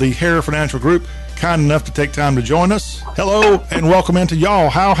of the Hare Financial Group, kind enough to take time to join us. Hello and welcome into Y'all.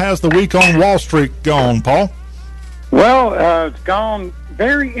 How has the week on Wall Street gone, Paul? Well, it's gone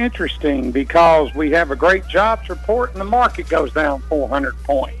very interesting because we have a great jobs report and the market goes down 400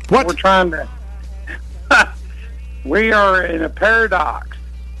 points. What? We're trying to... we are in a paradox.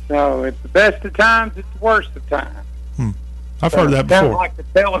 So it's the best of times, it's the worst of times. I've heard that before. Sounds like the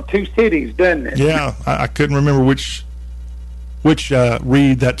tale of two cities, doesn't it? Yeah, I couldn't remember which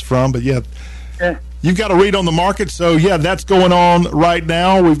read that's from, but yeah. You've got a read on the market, so yeah, that's going on right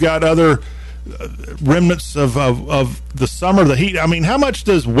now. We've got other remnants of the summer, the heat. I mean, how much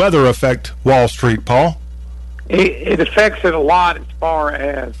does weather affect Wall Street, Paul? It affects it a lot as far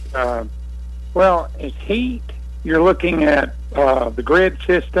as, as heat. You're looking at the grid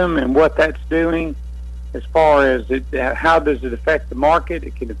system and what that's doing as far as how does it affect the market.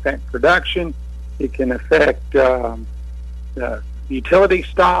 It can affect production. It can affect utility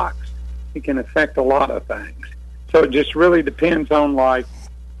stocks. It can affect a lot of things. So it just really depends on like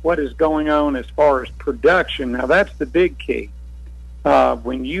what is going on as far as production. Now that's the big key.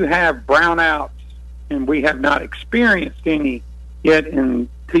 When you have brownouts, and we have not experienced any yet in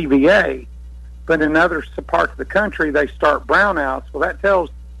TVA, but in other parts of the country they start brownouts. Well, that tells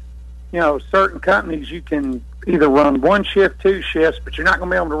certain companies you can either run one shift, two shifts, but you're not going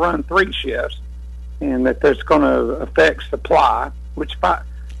to be able to run three shifts, and that's going to affect supply, which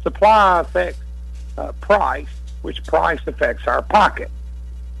supply affects price, which price affects our pocket.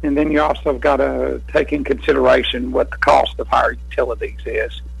 And then you also got to take in consideration what the cost of our utilities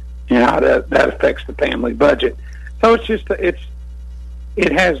is, and how that affects the family budget. So it's just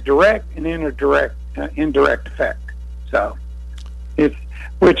it has direct and indirect effect. So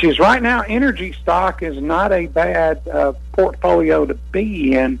which is right now, energy stock is not a bad portfolio to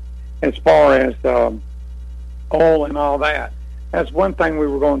be in as far as oil and all that. That's one thing we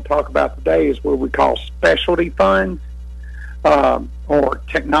were going to talk about today is what we call specialty funds or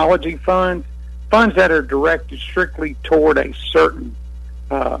technology funds that are directed strictly toward a certain,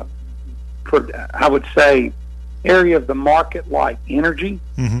 I would say, area of the market like energy.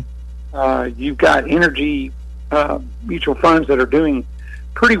 Mm-hmm. You've got energy mutual funds that are doing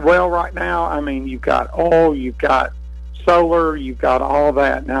pretty well right now. I mean, you've got oil, you've got solar, you've got all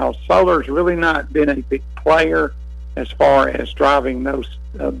that. Now, solar's really not been a big player as far as driving those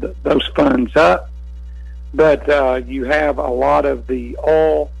funds up. But you have a lot of the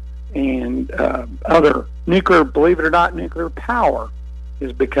oil and other nuclear. Believe it or not, nuclear power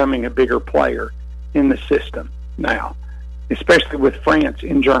is becoming a bigger player in the system now, especially with France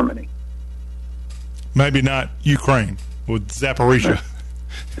and Germany. Maybe not Ukraine with Zaporizhia.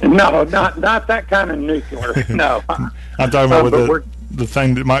 No, not that kind of nuclear. No, I'm talking about with the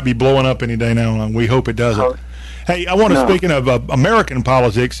thing that might be blowing up any day now. And we hope it doesn't. Hey, I want to, speaking of American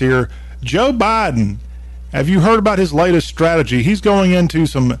politics here, Joe Biden, have you heard about his latest strategy? He's going into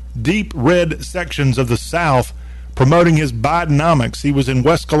some deep red sections of the South promoting his Bidenomics. He was in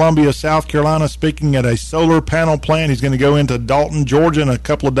West Columbia, South Carolina, speaking at a solar panel plant. He's going to go into Dalton, Georgia in a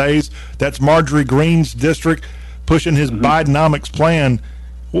couple of days. That's Marjorie Greene's district, pushing his Bidenomics plan.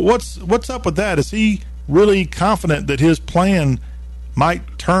 What's up with that? Is he really confident that his plan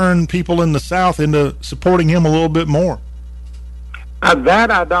might turn people in the South into supporting him a little bit more?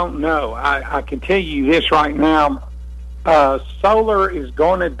 That I don't know. I can tell you this right now. Solar is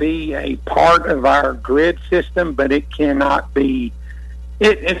going to be a part of our grid system, but it cannot be.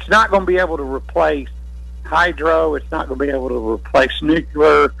 It's not going to be able to replace hydro. It's not going to be able to replace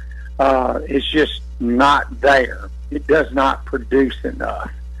nuclear. It's just not there. It does not produce enough.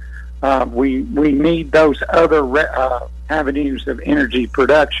 We need those other avenues of energy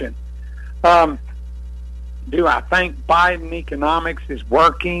production. Do I think Biden economics is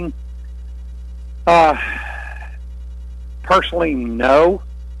working? Personally, no,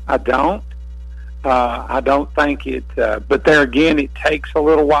 I don't. I don't think it, but there again, it takes a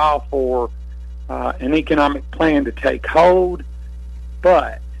little while for an economic plan to take hold.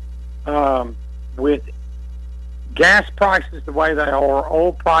 But with gas prices the way they are,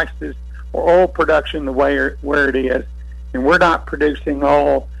 oil prices or oil production the way where it is, and we're not producing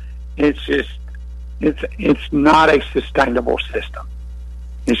oil, it's just it's not a sustainable system.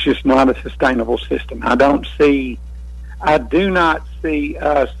 It's just not a sustainable system. I do not see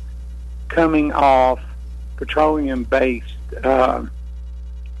us coming off petroleum-based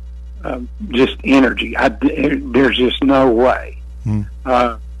just energy. There's just no way.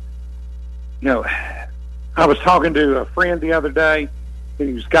 I was talking to a friend the other day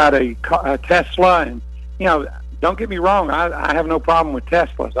who's got a Tesla, and don't get me wrong, I have no problem with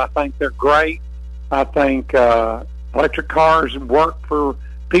Teslas. I think they're great. I think electric cars work for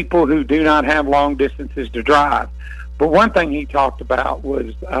people who do not have long distances to drive. But one thing he talked about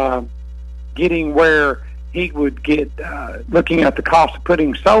was getting where he would get, looking at the cost of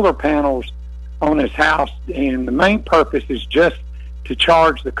putting solar panels on his house, and the main purpose is just to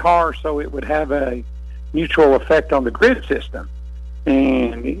charge the car so it would have a neutral effect on the grid system.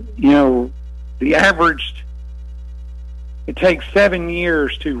 And, the average, it takes 7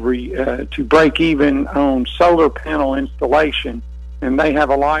 years to break even on solar panel installation, and they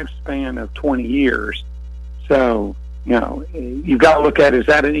have a lifespan of 20 years. So, you've got to look at, is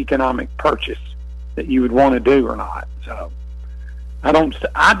that an economic purchase that you would want to do or not? So I don't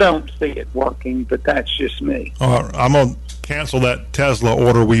see it working, but that's just me. I'm going to cancel that Tesla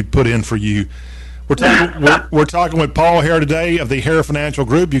order we put in for you. We're talking with Paul Hare today of the Hare Financial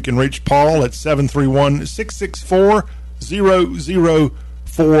Group. You can reach Paul at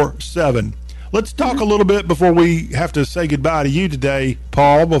 731-664-0047. Let's talk a little bit before we have to say goodbye to you today,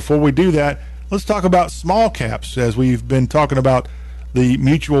 Paul. Before we do that, let's talk about small caps, as we've been talking about the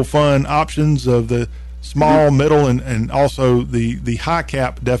mutual fund options of the small, middle, and also the high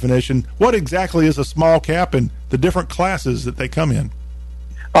cap definition. What exactly is a small cap and the different classes that they come in?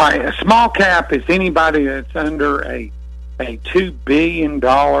 All right, a small cap is anybody that's under a $2 billion,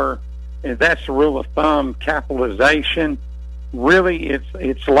 and that's the rule of thumb, capitalization. Really,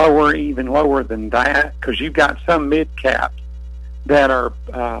 it's lower, even lower than that, because you've got some mid caps that are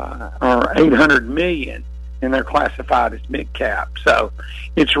 800 million, and they're classified as mid cap. So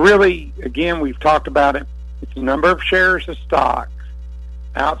it's really, again, we've talked about it, it's the number of shares of stocks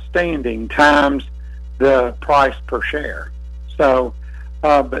outstanding times the price per share. So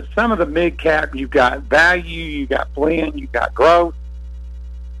but some of the mid cap, you've got value, you've got blend, you've got growth.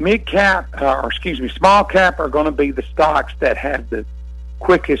 Small cap are going to be the stocks that have the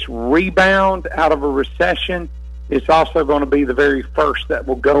quickest rebound out of a recession. It's also going to be the very first that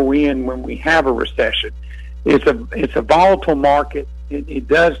will go in when we have a recession. It's a volatile market. It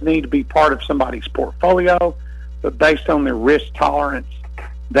does need to be part of somebody's portfolio, but based on their risk tolerance,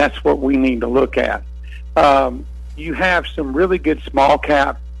 that's what we need to look at. You have some really good small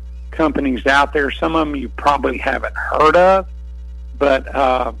cap companies out there. Some of them you probably haven't heard of, but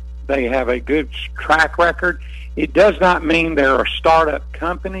they have a good track record. It does not mean they're a startup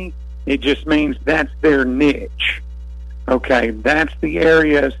company. It just means that's their niche. Okay, that's the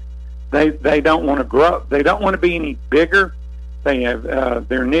areas they don't want to grow. They don't want to be any bigger. They have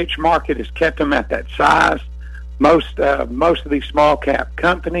their niche market has kept them at that size. Most of these small cap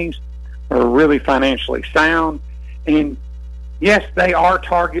companies are really financially sound, and yes, they are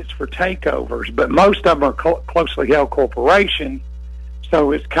targets for takeovers, but most of them are closely held corporations,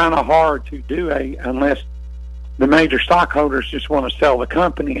 so it's kind of hard to do unless the major stockholders just want to sell the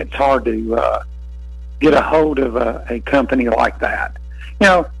company. It's hard to get a hold of a company like that. You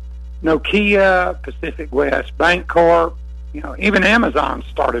know, Nokia, Pacific West Bancorp, even Amazon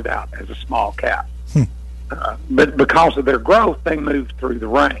started out as a small cap. But because of their growth, they moved through the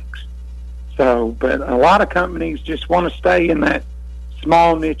ranks. So, but a lot of companies just want to stay in that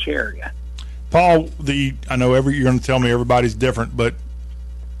small niche area. Paul, I know you're going to tell me everybody's different, but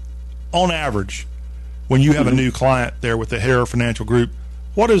on average, when you have a new client there with the Hare Financial Group,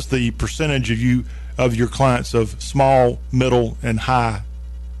 what is the percentage of your clients of small, middle, and high?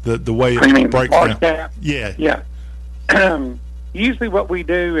 The way it breaks down. Cap? Yeah. Usually, what we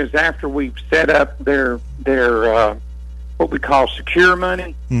do is after we've set up their what we call secure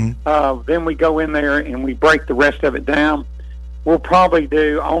money, then we go in there and we break the rest of it down. We'll probably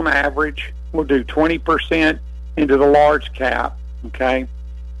do, on average, 20% into the large cap. Okay,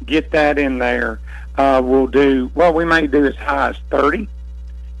 get that in there. We may do as high as 30.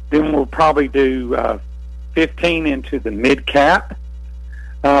 Then we'll probably do 15 into the mid cap.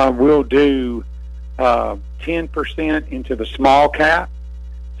 We'll do 10% into the small cap.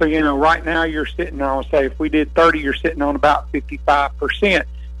 So, right now you're sitting on, say, if we did 30, you're sitting on about 55%.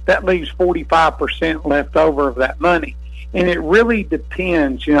 That leaves 45% left over of that money. And it really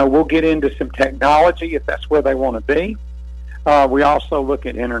depends. We'll get into some technology if that's where they want to be. We also look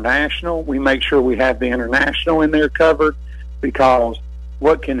at international. We make sure we have the international in there covered, because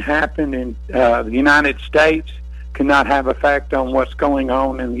what can happen in the United States cannot have effect on what's going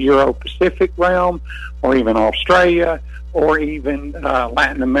on in the Euro-Pacific realm, or even Australia, or even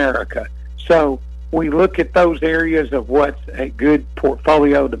Latin America. So we look at those areas of what's a good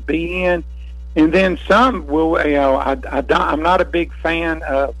portfolio to be in. And then some will, I'm not a big fan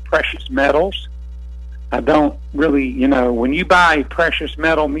of precious metals. I don't really, when you buy a precious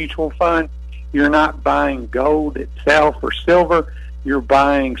metal mutual fund, you're not buying gold itself or silver. You're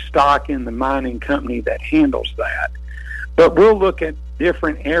buying stock in the mining company that handles that. But we'll look at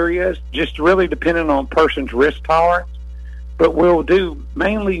different areas, just really depending on a person's risk tolerance. But we'll do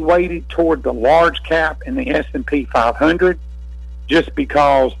mainly weighted toward the large cap and the S&P 500, just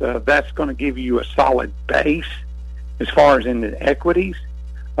because that's going to give you a solid base as far as in the equities.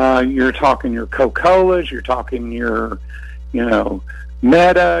 You're talking your Coca-Colas, you're talking your,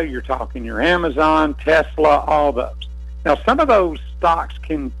 Meta, you're talking your Amazon, Tesla, all those. Now, some of those stocks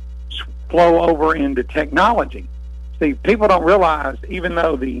can flow over into technology. See, people don't realize, even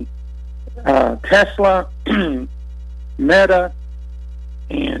though the Tesla, Meta,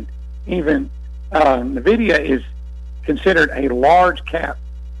 and even NVIDIA is considered a large cap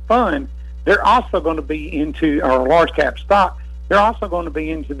fund, they're also going to be into, or a large cap stock, they're also going to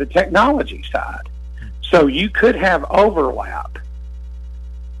be into the technology side. So you could have overlap.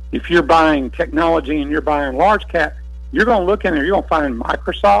 If you're buying technology and you're buying large cap, you're going to look in there, you're going to find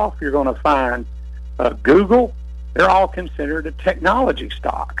Microsoft, you're going to find Google. They're all considered a technology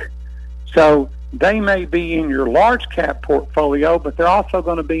stock. So they may be in your large cap portfolio, but they're also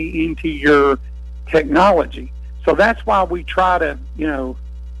going to be into your technology. So that's why we try to,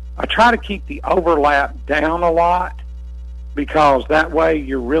 I try to keep the overlap down a lot, because that way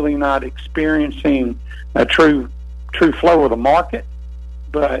you're really not experiencing a true flow of the market.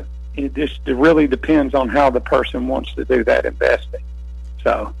 But it really depends on how the person wants to do that investing.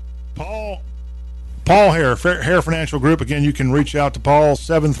 So, Paul Hare, Hare Financial Group. Again, you can reach out to Paul,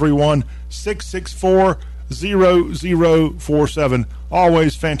 731-664-0047.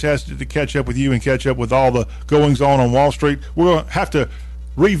 Always fantastic to catch up with you and catch up with all the goings on Wall Street. We're going to have to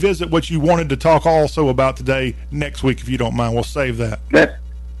revisit what you wanted to talk also about today next week, if you don't mind. We'll save that.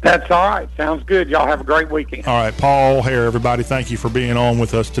 That's all right. Sounds good. Y'all have a great weekend. All right, Paul Hare, everybody, thank you for being on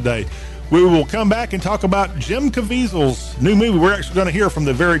with us today. We will come back and talk about Jim Caviezel's new movie. We're actually going to hear from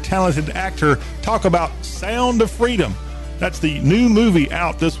the very talented actor talk about Sound of Freedom. That's the new movie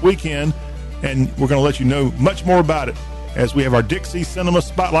out this weekend, and we're going to let you know much more about it as we have our Dixie Cinema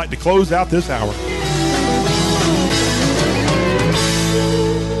Spotlight to close out this hour.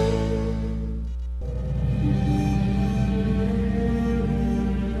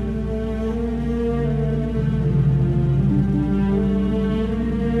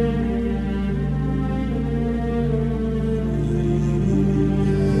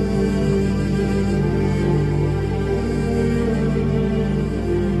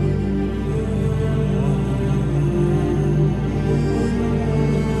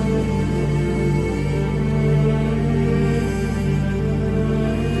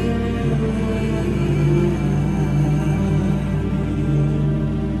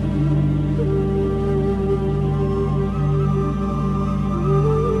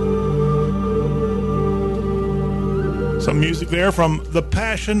 Some music there from The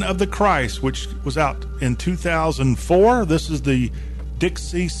Passion of the Christ, which was out in 2004. This is the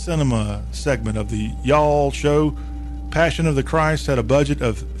Dixie Cinema segment of the Y'all Show. Passion of the Christ had a budget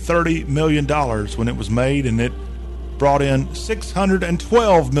of $30 million when it was made, and it brought in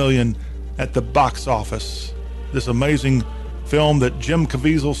 $612 million at the box office. This amazing film that Jim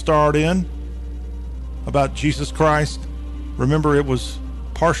Caviezel starred in about Jesus Christ. Remember, it was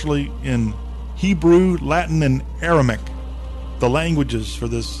partially in Hebrew, Latin, and Aramaic, the languages for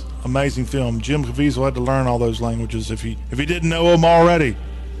this amazing film. Jim Caviezel had to learn all those languages if he didn't know them already.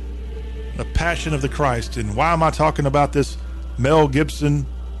 The Passion of the Christ. And why am I talking about this Mel Gibson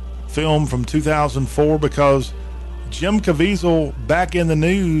film from 2004? Because Jim Caviezel, back in the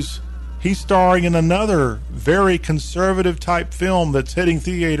news, he's starring in another very conservative type film that's hitting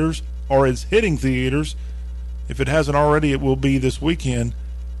theaters, or is hitting theaters. If it hasn't already, it will be this weekend,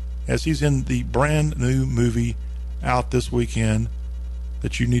 as he's in the brand new movie out this weekend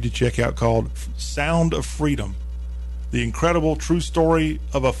that you need to check out called Sound of Freedom. The incredible true story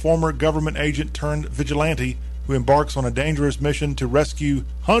of a former government agent turned vigilante who embarks on a dangerous mission to rescue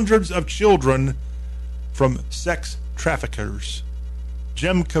hundreds of children from sex traffickers.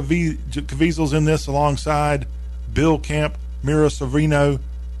 Jim Caviezel's in this alongside Bill Camp, Mira Sorvino,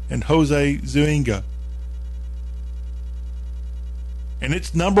 and Jose Zuniga. And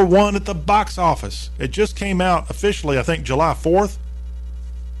it's number one at the box office. It just came out officially, I think, July 4th.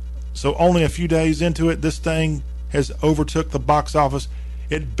 So only a few days into it, this thing has overtook the box office.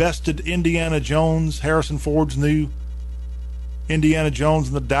 It bested Indiana Jones, Harrison Ford's new Indiana Jones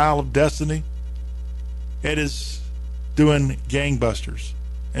and the Dial of Destiny. It is doing gangbusters,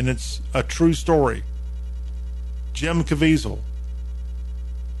 and it's a true story. Jim Caviezel,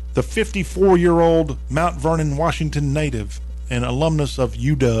 the 54-year-old Mount Vernon, Washington native and alumnus of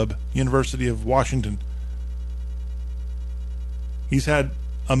UW, University of Washington. He's had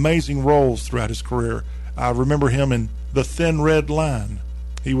amazing roles throughout his career. I remember him in The Thin Red Line.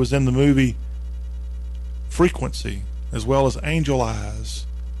 He was in the movie Frequency, as well as Angel Eyes.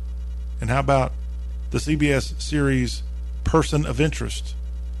 And how about the CBS series Person of Interest?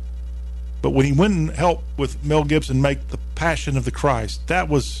 But when he went and helped with Mel Gibson make The Passion of the Christ, that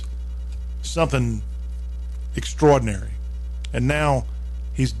was something extraordinary. And now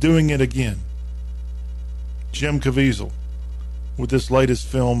he's doing it again. Jim Caviezel with this latest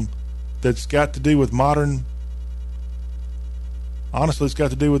film that's got to do with modern, honestly, it's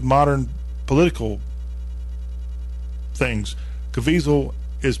got to do with modern political things. Caviezel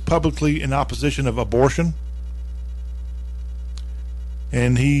is publicly in opposition of abortion,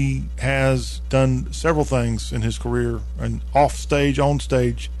 and he has done several things in his career, and off stage, on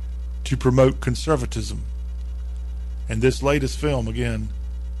stage, to promote conservatism. And this latest film, again,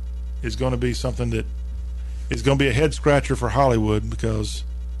 is going to be something that is going to be a head scratcher for Hollywood, because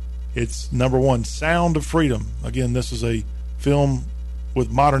it's number one, Sound of Freedom. Again, this is a film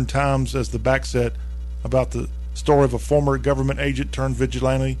with modern times as the backset, about the story of a former government agent turned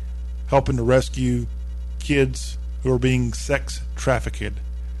vigilante helping to rescue kids who are being sex trafficked.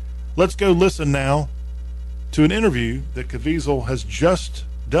 Let's go listen now to an interview that Caviezel has just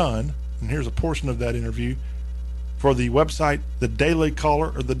done, and here's a portion of that interview for the website The Daily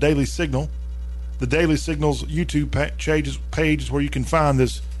Caller, or The Daily Signal. The Daily Signal's YouTube page is where you can find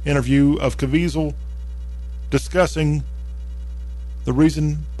this interview of Caviezel discussing the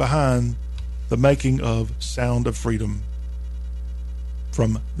reason behind the making of Sound of Freedom.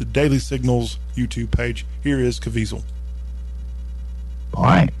 From the Daily Signal's YouTube page, here is Caviezel. All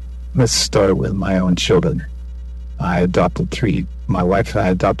right, let's start with my own children. My wife and I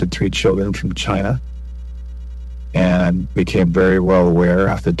adopted 3 children from China, and became very well aware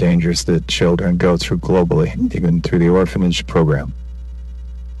of the dangers that children go through globally, even through the orphanage program.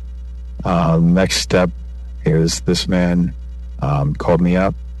 Next step is this man called me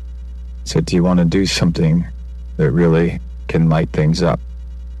up, said, do you want to do something that really can light things up?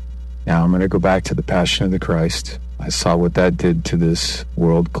 Now I'm going to go back to The Passion of the Christ. I saw what that did to this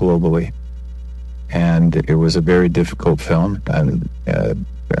world globally, and it was a very difficult film, and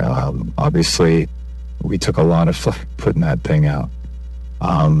obviously we took a lot of fluff putting that thing out.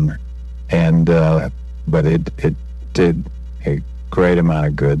 But it did a great amount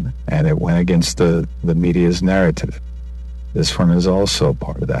of good, and it went against the media's narrative. This one is also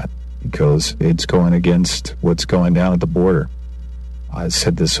part of that, because it's going against what's going down at the border. I've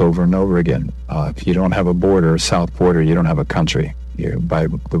said this over and over again. If you don't have a border, a south border, you don't have a country. By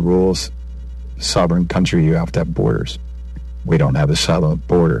the rules, sovereign country, you have to have borders. We don't have a southern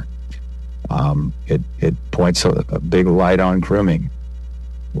border. It points a big light on grooming.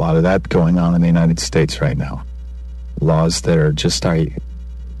 A lot of that going on in the United States right now. laws that are just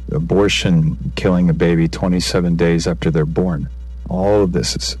abortion, killing a baby 27 days after they're born. All of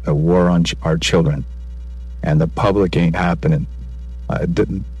this is a war on our children, and the public ain't happening.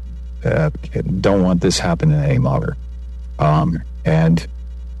 Don't want this happening any longer. And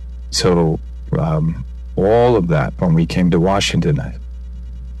so all of that, when we came to Washington,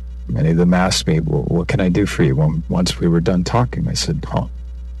 many of them asked me, well, what can I do for you? Once we were done talking, I said,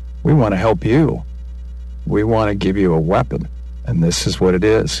 we want to help you. We want to give you a weapon, and this is what it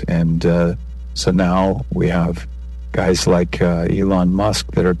is. And so now we have guys like Elon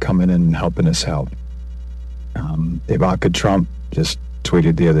Musk that are coming in and helping us out. Ivanka Trump just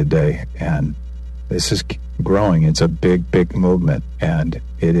tweeted the other day, and this is growing. It's a big, big movement, and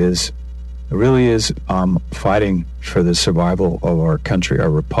it really is fighting for the survival of our country,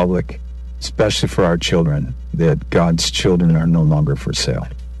 our republic, especially for our children, that God's children are no longer for sale.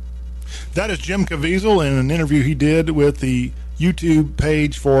 That is Jim Caviezel in an interview he did with the YouTube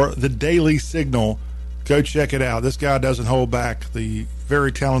page for The Daily Signal. Go check it out. This guy doesn't hold back. The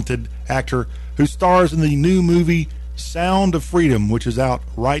very talented actor who stars in the new movie Sound of Freedom, which is out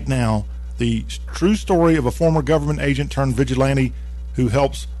right now. The true story of a former government agent turned vigilante who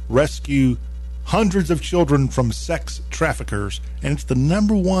helps rescue hundreds of children from sex traffickers. And it's the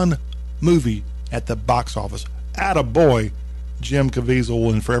 #1 movie at the box office. Attaboy, Jim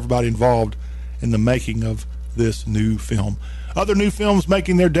Caviezel, and for everybody involved in the making of this new film. Other new films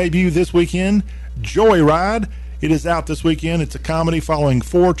making their debut this weekend: Joyride. It is out this weekend. It's a comedy following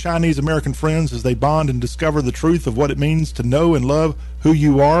 4 Chinese-American friends as they bond and discover the truth of what it means to know and love who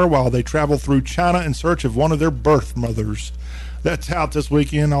you are while they travel through China in search of one of their birth mothers. That's out this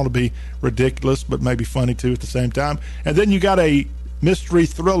weekend. Ought to be ridiculous, but maybe funny too at the same time. And then you got a mystery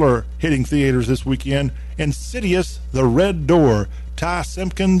thriller hitting theaters this weekend, Insidious: The Red Door. Ty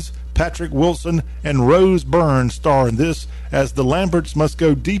Simpkins, Patrick Wilson, and Rose Byrne star in this as the Lamberts must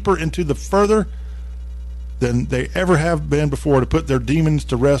go deeper into the further than they ever have been before to put their demons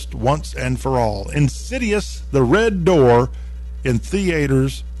to rest once and for all. Insidious: The Red Door in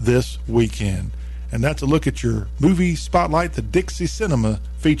theaters this weekend. And that's a look at your movie spotlight, the Dixie Cinema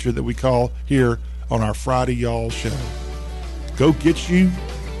feature that we call here on our Friday Y'all show. Go get you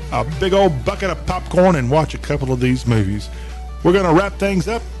a big old bucket of popcorn and watch a couple of these movies. We're going to wrap things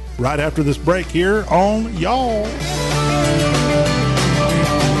up right after this break here on Y'all.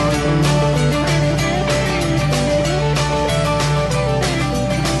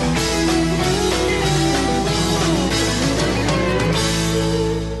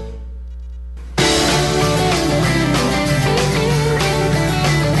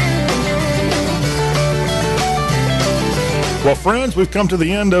 Well, friends, we've come to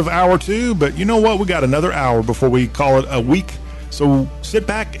the end of hour 2, but you know what? We got another hour before we call it a week. So sit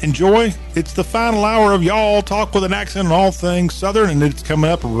back, enjoy. It's the final hour of Y'all Talk with an Accent on all things Southern, and it's coming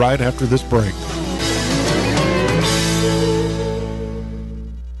up right after this break.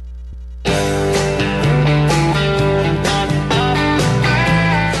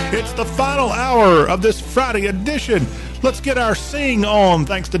 It's the final hour of this Friday edition. Let's get our sing on,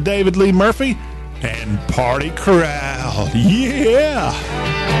 thanks to David Lee Murphy and Party Crowd. Yeah!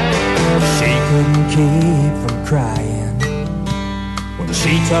 She couldn't keep from crying when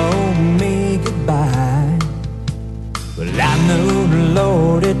she told me goodbye. Well, I knew the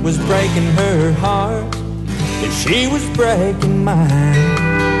Lord, it was breaking her heart, that she was breaking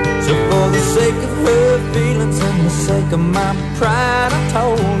mine. So for the sake of her feelings and the sake of my pride, I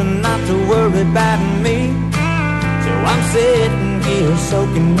told her not to worry about me. So I'm sitting here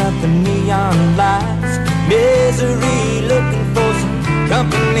soaking up the neon lights, misery, looking for some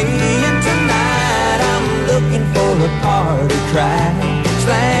company. And tonight I'm looking for a party crowd,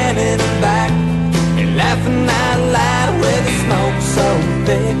 slamming them back and laughing out loud. With the smoke so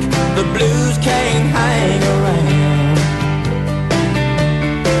thick, the blues can't hang around.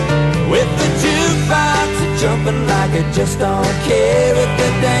 With the jukebox jumping like I just don't care. If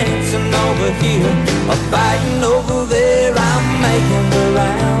they're dancing over here or fighting over there, I'm making the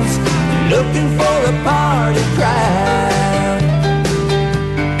rounds, looking for a party crowd.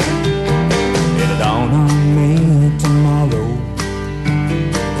 It'll dawn on me tomorrow,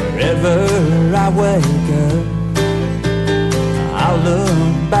 wherever I wake up, I'll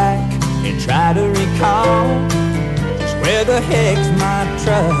look back and try to recall just where the heck's my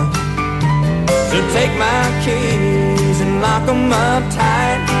truck. So take my keys and lock them up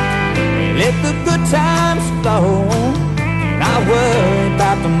tight, and let the good times flow. And I worry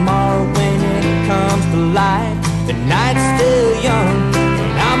about tomorrow when it comes to light. The night's still young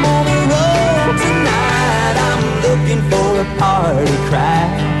and I'm on the road tonight. I'm looking for a party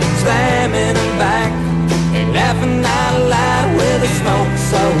crowd, slamming them back and laughing out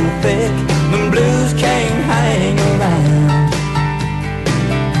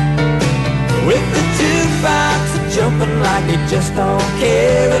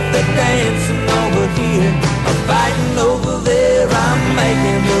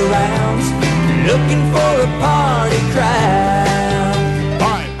a party crowd. All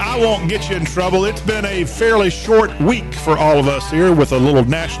right, I won't get you in trouble. It's been a fairly short week for all of us here with a little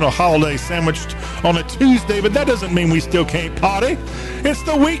national holiday sandwiched on a Tuesday, but that doesn't mean we still can't party. It's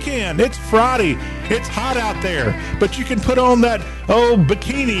the weekend. It's Friday. It's hot out there, but you can put on that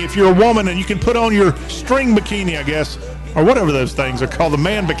bikini if you're a woman, and you can put on your string bikini, I guess, or whatever those things are called, the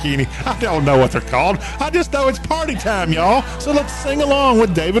man bikini. I don't know what they're called. I just know it's party time, y'all. So let's sing along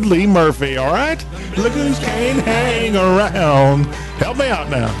with David Lee Murphy, all right? Look who's can't hang around. Help me out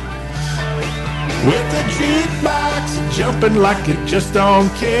now. With the jukebox jumping like it just don't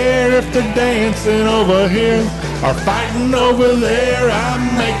care if they're dancing over here or fighting over there.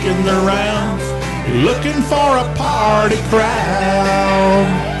 I'm making the rounds, looking for a party crowd.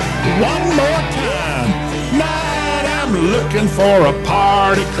 One more time. I'm looking for a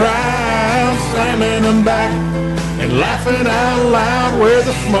party crowd, slamming them back and laughing out loud where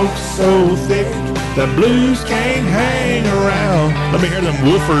the smoke's so thick the blues can't hang around. Let me hear them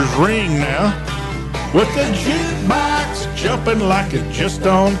woofers ring now. With the jukebox jumping like it just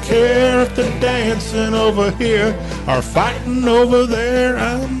don't care if they're dancing over here or fighting over there.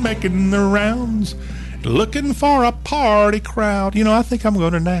 I'm making the rounds, looking for a party crowd. You know, I think I'm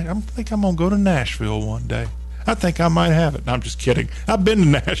gonna go to Nashville one day. I think I might have it. No, I'm just kidding. I've been to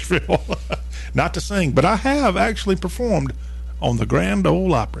Nashville, not to sing, but I have actually performed on the Grand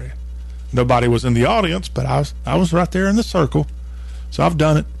Ole Opry. Nobody was in the audience, but I was right there in the circle. So I've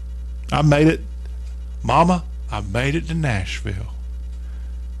done it. I made it. Mama, I made it to Nashville.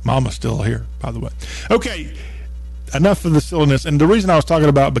 Mama's still here, by the way. Okay, enough of the silliness. And the reason I was talking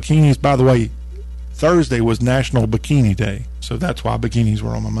about bikinis, by the way, Thursday was National Bikini Day, so that's why bikinis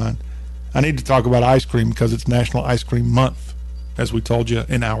were on my mind. I need to talk about ice cream because it's National Ice Cream Month, as we told you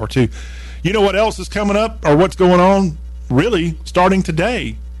in hour 2. You know what else is coming up, or what's going on, really, starting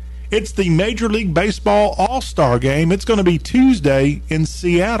today? It's the Major League Baseball All-Star Game. It's going to be Tuesday in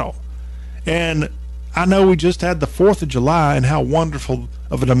Seattle. And I know we just had the 4th of July, and how wonderful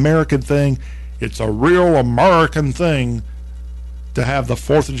of an American thing. It's a real American thing to have the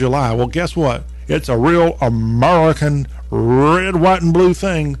 4th of July. Well, guess what? It's a real American red, white, and blue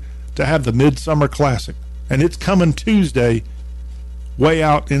thing to have the Midsummer Classic. And it's coming Tuesday way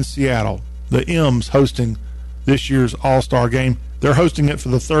out in Seattle. The M's hosting this year's All-Star Game. They're hosting it for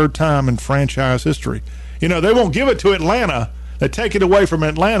the 3rd time in franchise history. You know, they won't give it to Atlanta. They take it away from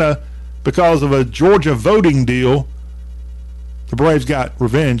Atlanta because of a Georgia voting deal. The Braves got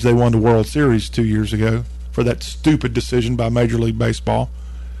revenge. They won the World Series 2 years ago for that stupid decision by Major League Baseball,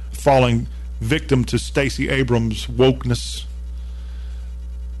 falling victim to Stacey Abrams' wokeness.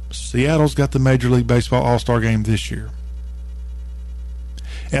 Seattle's got the Major League Baseball All-Star Game this year.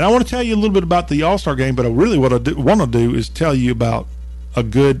 And I want to tell you a little bit about the All-Star Game, but really what I want to do is tell you about a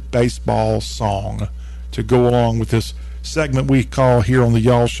good baseball song to go along with this segment we call here on the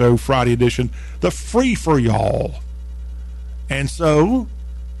Y'all Show, Friday edition, the Free for Y'all. And so,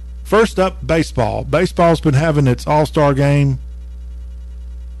 first up, baseball. Baseball's been having its All-Star Game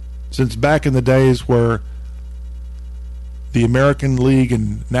since back in the days where the American League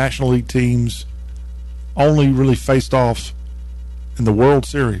and National League teams only really faced off in the World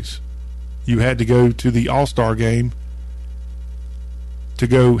Series. You had to go to the All-Star Game to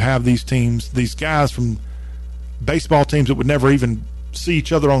go have these teams, these guys from baseball teams that would never even see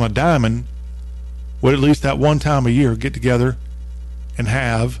each other on a diamond, would at least that one time a year get together and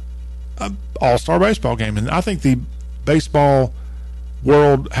have an All-Star baseball game. And I think the baseball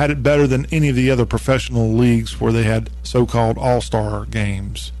world had it better than any of the other professional leagues where they had so-called all-star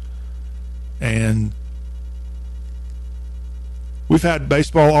games. And we've had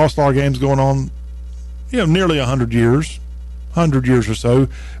baseball all-star games going on, nearly 100 years or so.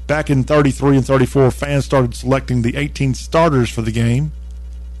 Back in 33 and 34, fans started selecting the 18 starters for the game,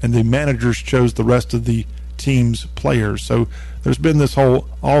 and the managers chose the rest of the team's players. So there's been this whole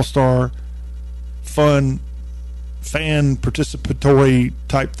all-star fun fan participatory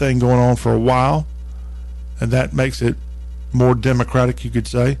type thing going on for a while, and that makes it more democratic, you could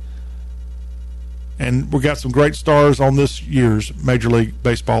say. And we got some great stars on this year's Major League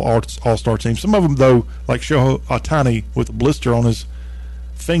Baseball All-Star team. Some of them, though, like Shohei Ohtani with a blister on his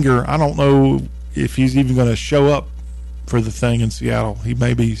finger, I don't know if he's even going to show up for the thing in Seattle. He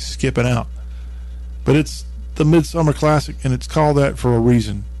may be skipping out. But it's the Midsummer Classic, and it's called that for a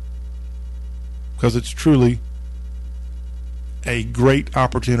reason, because it's truly a great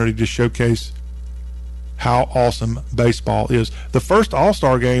opportunity to showcase how awesome baseball is. The first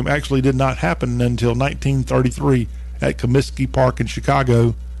All-Star game actually did not happen until 1933 at Comiskey Park in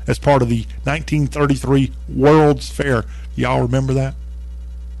Chicago as part of the 1933 World's Fair. Y'all remember that?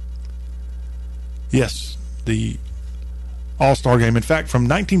 Yes, the All-Star game. In fact, from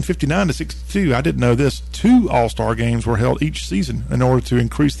 1959 to 62, I didn't know this, 2 All-Star games were held each season in order to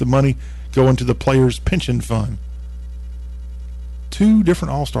increase the money going to the players' pension fund. 2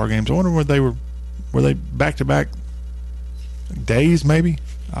 different All-Star games. I wonder were they back-to-back days maybe?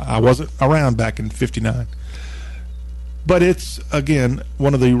 I wasn't around back in 59. But it's, again,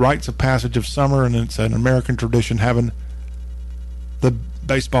 one of the rites of passage of summer, and it's an American tradition having the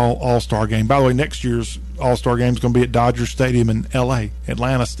baseball All-Star game. By the way, next year's All-Star game is going to be at Dodger Stadium in L.A.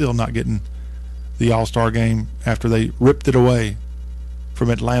 Atlanta still not getting the All-Star game after they ripped it away from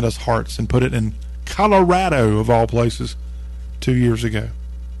Atlanta's hearts and put it in Colorado, of all places, 2 years ago.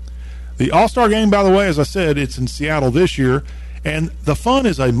 The All-Star game, by the way, as I said, it's in Seattle this year, and the fun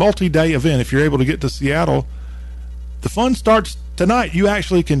is a multi-day event. If you're able to get to Seattle, the fun starts tonight. You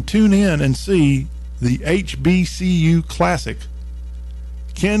actually can tune in and see the HBCU Classic.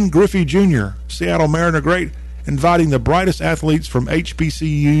 Ken Griffey Jr., Seattle Mariner great, inviting the brightest athletes from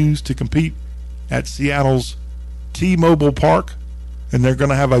HBCUs to compete at Seattle's T-Mobile Park, and they're going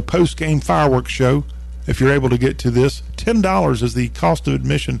to have a post-game fireworks show. If you're able to get to this, $10 is the cost of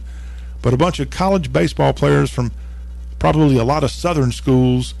admission, but a bunch of college baseball players from probably a lot of southern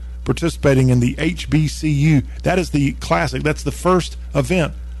schools participating in the HBCU. That is the classic. That's the first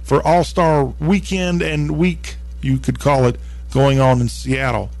event for All-Star weekend and week, you could call it, going on in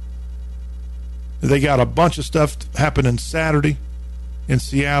Seattle. They got a bunch of stuff happening Saturday in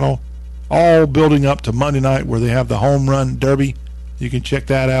Seattle, all building up to Monday night where they have the home run derby. You can check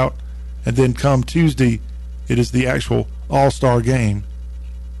that out. And then come Tuesday, it is the actual All-Star game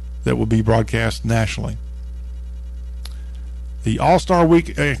that will be broadcast nationally. The All-Star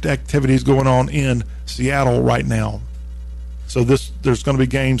Week activities going on in Seattle right now. So there's going to be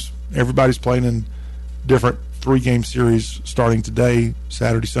games. Everybody's playing in different 3-game series starting today,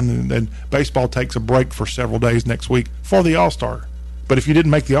 Saturday, Sunday, and then baseball takes a break for several days next week for the All-Star. But if you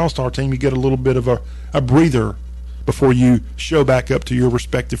didn't make the All-Star team, you get a little bit of a breather before you show back up to your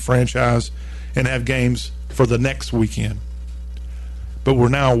respective franchise and have games for the next weekend. But we're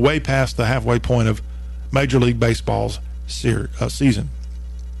now way past the halfway point of Major League Baseball's season.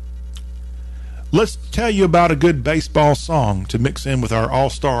 Let's tell you about a good baseball song to mix in with our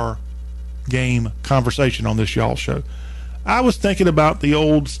All-Star game conversation on this y'all show. I was thinking about the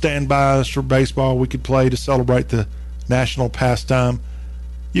old standbys for baseball we could play to celebrate the national pastime.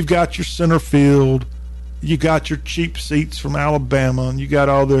 You've got your center field, you got your cheap seats from Alabama, and you got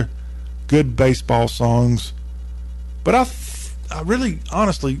all the good baseball songs. But I really,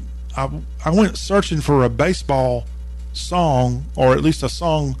 honestly, I went searching for a baseball song, or at least a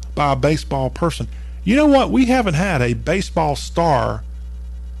song by a baseball person. You know what? We haven't had a baseball star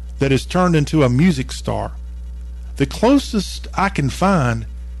that has turned into a music star. The closest I can find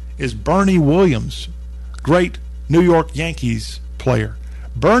is Bernie Williams, great New York Yankees player.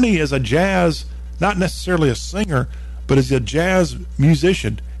 Bernie is a jazz, not necessarily a singer, but is a jazz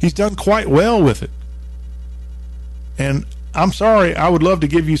musician. He's done quite well with it. And I'm sorry, I would love to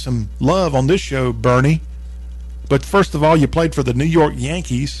give you some love on this show, Bernie. But first of all, you played for the New York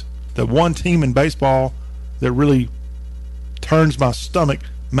Yankees, the one team in baseball that really turns my stomach,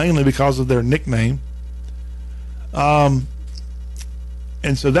 mainly because of their nickname. And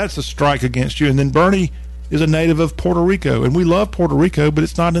so that's a strike against you. And then Bernie is a native of Puerto Rico, and we love Puerto Rico, but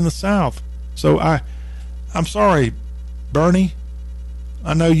it's not in the South. So I'm sorry, Bernie.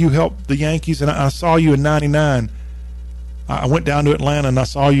 I know you helped the Yankees, and I saw you in '99. I went down to Atlanta, and I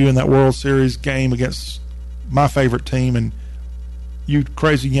saw you in that World Series game against my favorite team, and you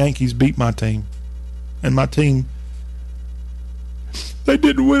crazy Yankees beat my team. And my team, they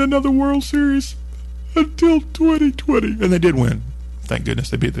didn't win another World Series until 2020. And they did win. Thank goodness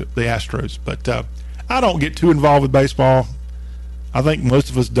they beat the Astros. But I don't get too involved with baseball. I think most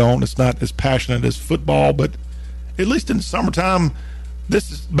of us don't. It's not as passionate as football, but at least in the summertime,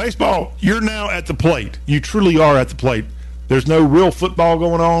 this is baseball. You're now at the plate. You truly are at the plate. There's no real football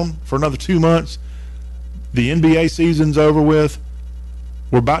going on for another 2 months. The NBA season's over with.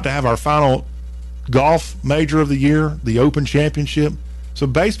 We're about to have our final golf major of the year, the Open Championship. So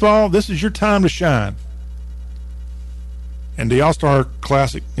baseball, this is your time to shine. And the All-Star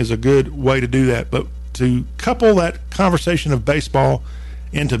Classic is a good way to do that. But to couple that conversation of baseball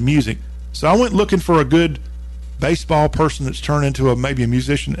into music. So I went looking for a good baseball person that's turned into maybe a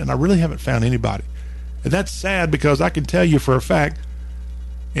musician, and I really haven't found anybody. And that's sad, because I can tell you for a fact,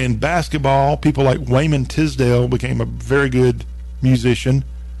 in basketball, people like Wayman Tisdale became a very good musician,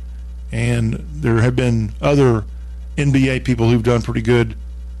 and there have been other NBA people who've done pretty good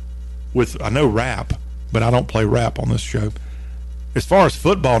with, I know, rap, but I don't play rap on this show. As far as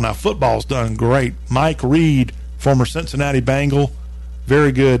football, now football's done great. Mike Reed, former Cincinnati Bengal,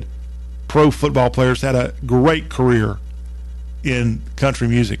 very good pro football players, had a great career in country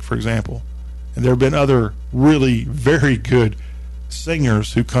music, for example. And there have been other really very good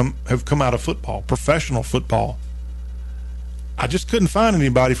singers who have come out of football, professional football. I just couldn't find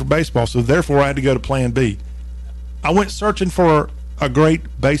anybody for baseball, so therefore I had to go to Plan B. I went searching for a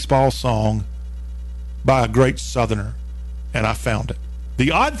great baseball song by a great Southerner, and I found it.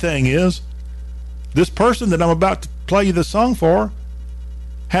 The odd thing is, this person that I'm about to play you the song for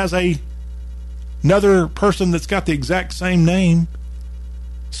has another person that's got the exact same name,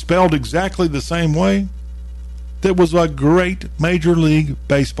 spelled exactly the same way, that was a great Major League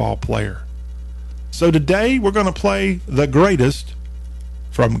Baseball player. So today we're going to play The Greatest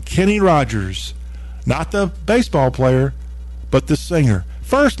from Kenny Rogers. Not the baseball player, but the singer.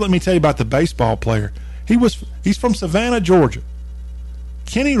 First, let me tell you about the baseball player. He's from Savannah, Georgia.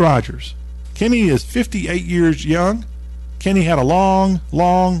 Kenny Rogers. Kenny is 58 years young. Kenny had a long,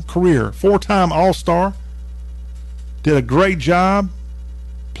 long career. 4-time All-Star. Did a great job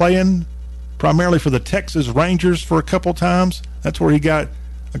playing primarily for the Texas Rangers for a couple times. That's where he got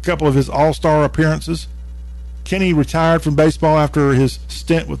a couple of his All-Star appearances. Kenny retired from baseball after his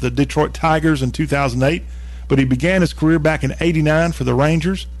stint with the Detroit Tigers in 2008, but he began his career back in '89 for the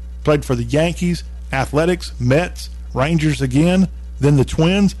Rangers, played for the Yankees, Athletics, Mets, Rangers again, then the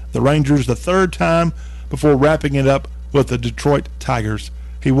Twins, the Rangers the third time, before wrapping it up with the Detroit Tigers.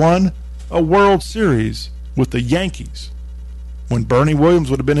 He won a World Series with the Yankees when Bernie Williams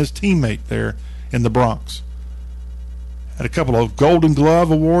would have been his teammate there in the Bronx. Had a couple of Golden Glove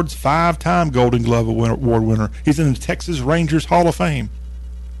awards, 5-time Golden Glove award winner. He's in the Texas Rangers Hall of Fame.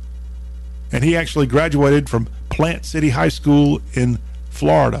 And he actually graduated from Plant City High School in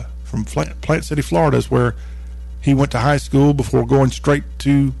Florida. From Plant City, Florida is where he went to high school before going straight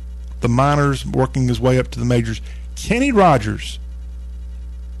to the minors, working his way up to the majors. Kenny Rogers.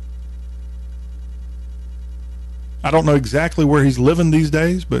 I don't know exactly where he's living these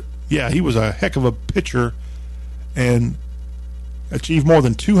days, but yeah, he was a heck of a pitcher and achieved more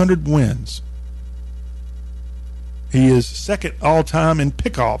than 200 wins. He is second all-time in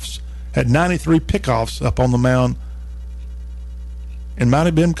pickoffs, had 93 pickoffs up on the mound, and might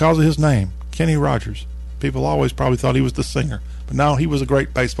have been because of his name, Kenny Rogers. People always probably thought he was the singer, but no, he was a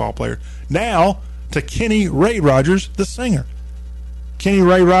great baseball player. Now to Kenny Ray Rogers, the singer. Kenny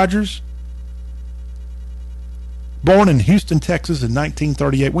Ray Rogers, born in Houston, Texas in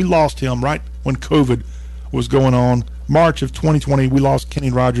 1938. We lost him right when COVID was going on. March of 2020, we lost Kenny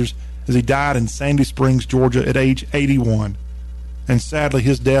Rogers as he died in Sandy Springs, Georgia at age 81. And sadly,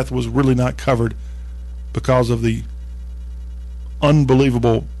 his death was really not covered because of the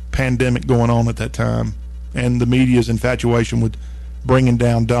unbelievable pandemic going on at that time. And the media's infatuation with bringing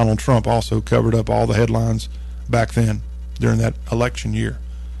down Donald Trump also covered up all the headlines back then during that election year.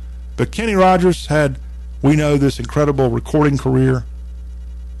 But Kenny Rogers had, we know, this incredible recording career,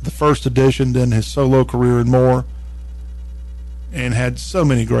 the first edition, then his solo career and more, and had so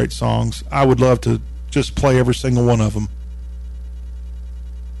many great songs. I would love to just play every single one of them.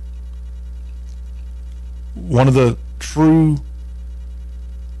 One of the true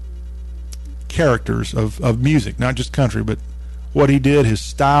characters of music, not just country, but what he did, his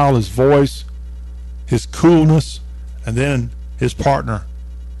style, his voice, his coolness, and then his partner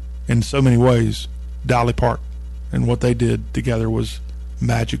in so many ways, Dolly Parton, and what they did together was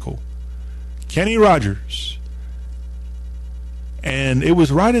magical. Kenny Rogers. And it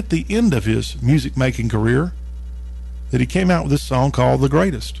was right at the end of his music-making career that he came out with this song called The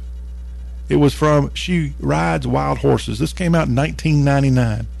Greatest. It was from She Rides Wild Horses. This came out in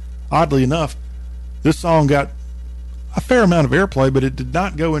 1999. Oddly enough, this song got a fair amount of airplay, but it did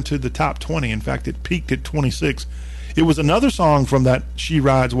not go into the top 20. In fact, it peaked at 26. It was another song from that She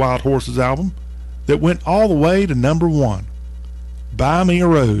Rides Wild Horses album that went all the way to number 1. Buy Me a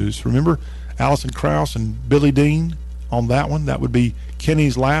Rose. Remember Alison Krauss and Billy Dean on that one? That would be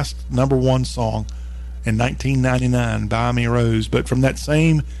Kenny's last number 1 song in 1999, Buy Me a Rose. But from that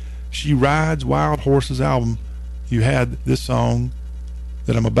same She Rides Wild Horses album, you had this song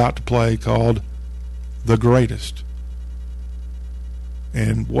that I'm about to play called The Greatest.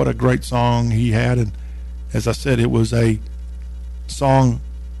 And what a great song he had. And as I said, it was a song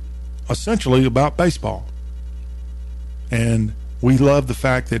essentially about baseball. And we love the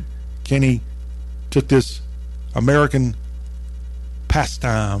fact that Kenny took this American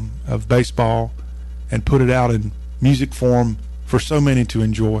pastime of baseball and put it out in music form for so many to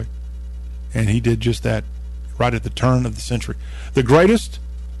enjoy. And he did just that right at the turn of the century. The Greatest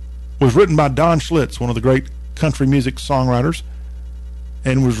was written by Don Schlitz, one of the great country music songwriters.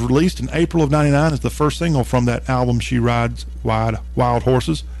 and was released in April of '99 as the first single from that album, She Rides Wild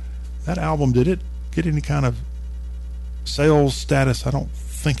Horses. That album, did it get any kind of sales status? I don't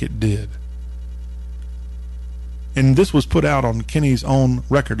think it did. And this was put out on Kenny's own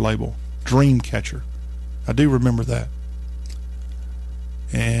record label, Dreamcatcher. I do remember that.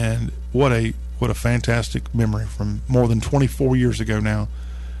 And what a fantastic memory from more than 24 years ago now.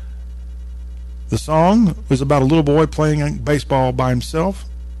 The song was about a little boy playing baseball by himself.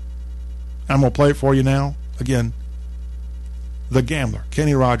 I'm going to play it for you now. Again, The Gambler,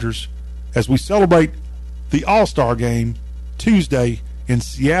 Kenny Rogers, as we celebrate the All-Star Game Tuesday in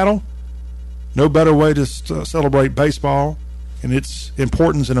Seattle. No better way to celebrate baseball and its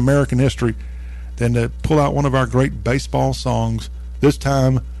importance in American history than to pull out one of our great baseball songs, this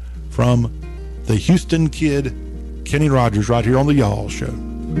time from the Houston Kid, Kenny Rogers, right here on the Y'all Show.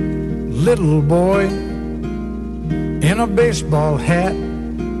 Little boy in a baseball hat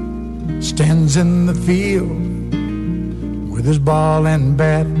stands in the field with his ball and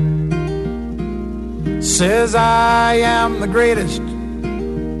bat. Says, I am the greatest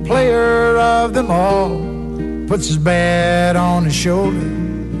player of them all. Puts his bat on his shoulder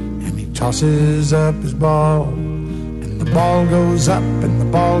and he tosses up his ball. And the ball goes up and the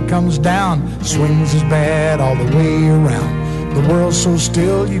ball comes down. Swings his bat all the way around. The world's so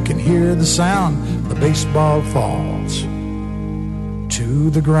still you can hear the sound. The baseball falls to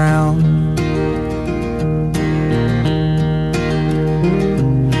the ground.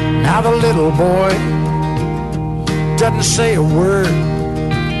 Now the little boy doesn't say a word,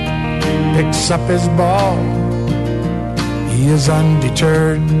 picks up his ball, he is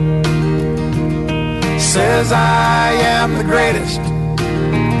undeterred. Says, I am the greatest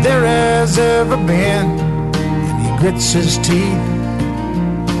there has ever been. And he grits his teeth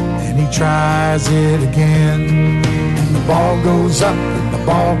and he tries it again. And the ball goes up and the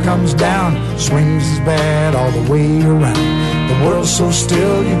ball comes down. Swings his bat all the way around. The world's so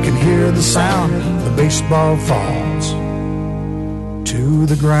still you can hear the sound. The baseball falls to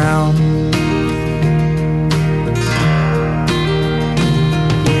the ground.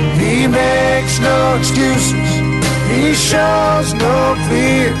 He makes no excuses, he shows no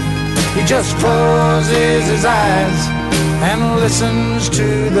fear. He just closes his eyes and listens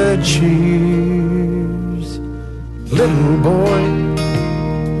to the cheers. Little boy,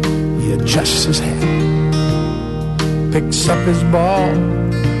 he adjusts his hat, picks up his ball,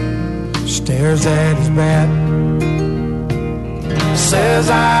 stares at his bat. Says,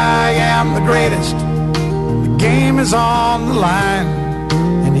 I am the greatest, the game is on the line.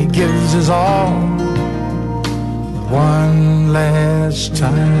 And he gives his all one last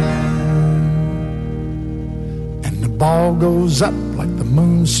time. And the ball goes up like the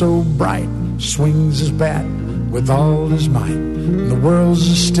moon so bright. Swings his bat with all his might. And the world's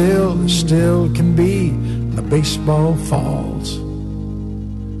as still can be. The baseball falls.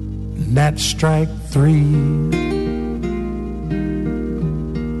 And that's strike three.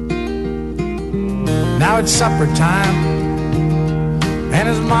 Now it's supper time and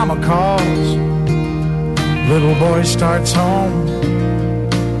his mama calls. Little boy starts home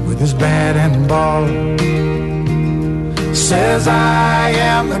with his bat and ball. Says, I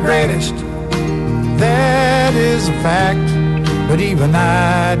am the greatest, that is a fact. But even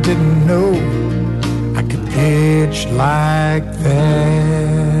I didn't know I could pitch like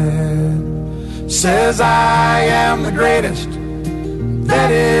that. Says, I am the greatest,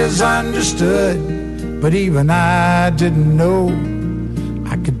 that is understood. But even I didn't know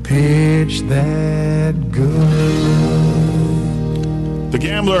I could pitch that good. The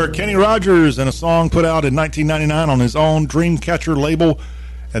Gambler, Kenny Rogers, and a song put out in 1999 on his own Dreamcatcher label,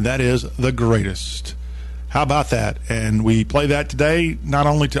 and that is The Greatest. How about that? And we play that today not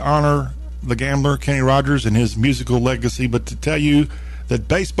only to honor the Gambler, Kenny Rogers, and his musical legacy, but to tell you that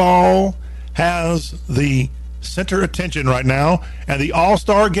baseball has the center attention right now, and the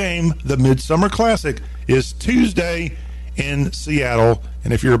All-Star Game, the Midsummer Classic, is Tuesday in Seattle.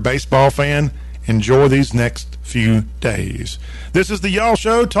 And if you're a baseball fan, enjoy these next few days. This is the Y'all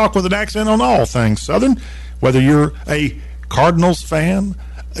Show, talk with an accent on all things Southern. Whether you're a Cardinals fan,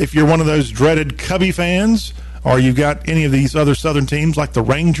 if you're one of those dreaded Cubby fans, or you've got any of these other Southern teams like the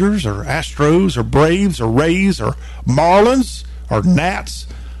Rangers or Astros or Braves or Rays or Marlins or Nats,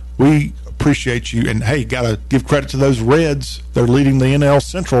 we appreciate you. And hey, got to give credit to those Reds. They're leading the NL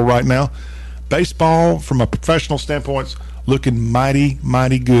Central right now. Baseball, from a professional standpoint, looking mighty,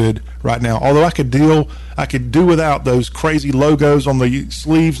 mighty good right now. Although I could do without those crazy logos on the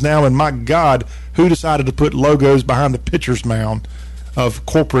sleeves now. And my God, who decided to put logos behind the pitcher's mound of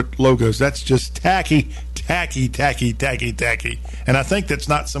corporate logos? That's just tacky tacky. And I think that's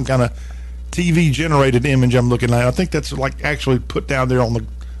not some kind of TV generated image I'm looking at. I think that's like actually put down there on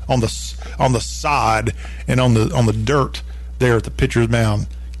the sod and on the dirt there at the pitcher's mound.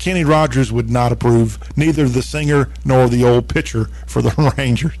 Kenny Rogers would not approve, neither the singer nor the old pitcher for the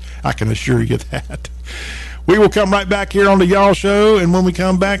Rangers. I can assure you that. We will come right back here on the Y'all Show, and when we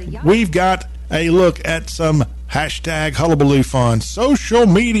come back, we've got a look at some hashtag hullabaloo fun, social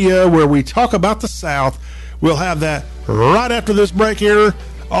media, where we talk about the South. We'll have that right after this break here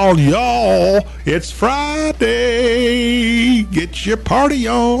on Y'all. It's Friday. Get your party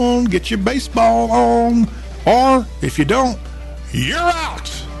on, get your baseball on, or if you don't, you're out.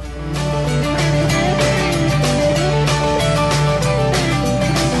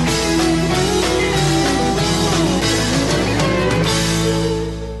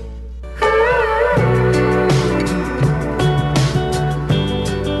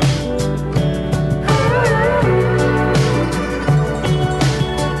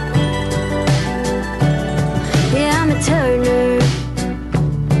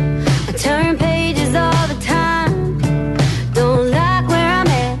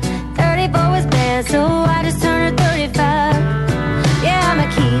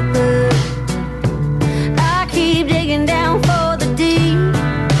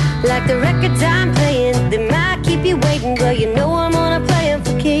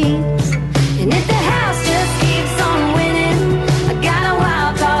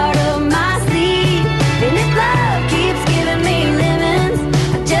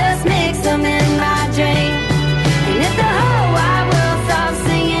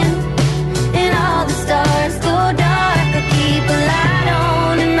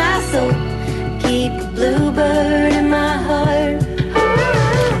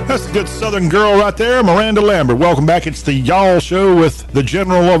 Good Southern girl right there, Miranda Lambert. Welcome back. It's the Y'all Show with the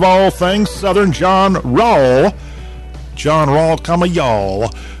general of all things Southern, John Rawl. John Rawl, comma y'all.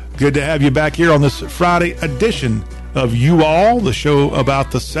 Good to have you back here on this Friday edition of You All, the show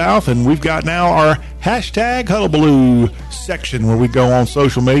about the South. And we've got now our hashtag hullabaloo section where we go on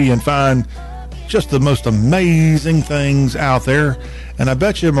social media and find just the most amazing things out there. And I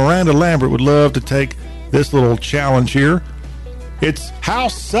bet you Miranda Lambert would love to take this little challenge here. It's How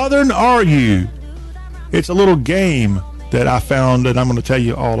Southern Are You? It's a little game that I found, and I'm going to tell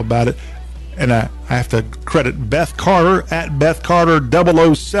you all about it. And I have to credit Beth Carter at Beth Carter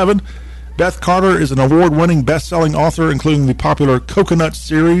 007. Beth Carter is an award-winning best-selling author, including the popular Coconut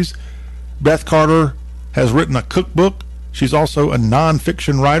series. Beth Carter has written a cookbook. She's also a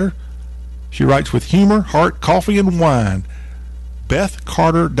nonfiction writer. She writes with humor, heart, coffee, and wine.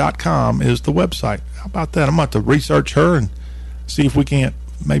 BethCarter.com is the website. How about that? I'm about to research her and see if we can't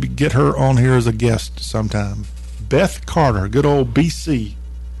maybe get her on here as a guest sometime. Beth Carter, good old BC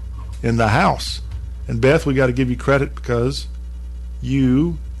in the house. And Beth, we got to give you credit because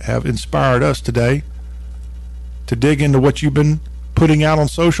you have inspired us today to dig into what you've been putting out on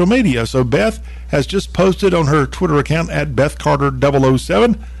social media. So Beth has just posted on her Twitter account at Beth Carter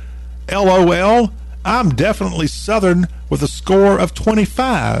 007, LOL, I'm definitely Southern with a score of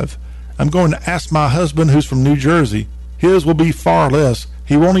 25. I'm going to ask my husband, who's from New Jersey. His will be far less.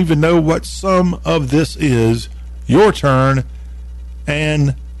 He won't even know what some of this is. Your turn.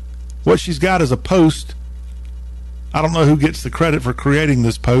 And what she's got is a post. I don't know who gets the credit for creating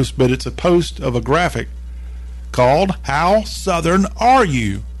this post, but it's a post of a graphic called How Southern Are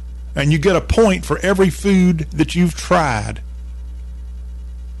You? And you get a point for every food that you've tried.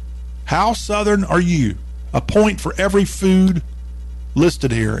 How Southern are you? A point for every food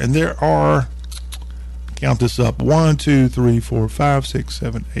listed here. And there are, count this up, 1, 2, 3, 4, 5, 6,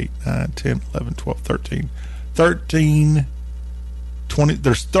 7, 8, 9, 10, 11, 12, 13, 20.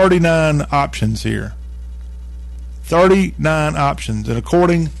 There's 39 options here. 39 options. And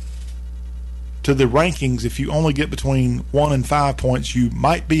according to the rankings, if you only get between 1 and 5 points, you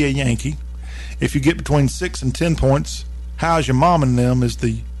might be a Yankee. If you get between 6 and 10 points, how's your mom and them is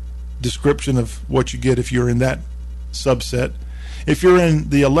the description of what you get if you're in that subset. If you're in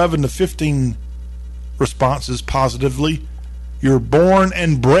the 11 to 15 responses positively, you're born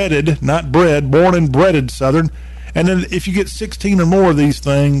and breaded, not bred, born and breaded Southern. And then if you get 16 or more of these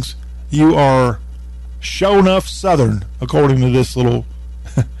things, you are show enough Southern, according to this little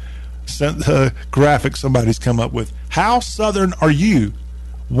graphic somebody's come up with. How Southern are you?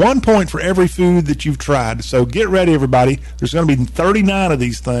 1 point for every food that you've tried. So get ready, everybody. There's going to be 39 of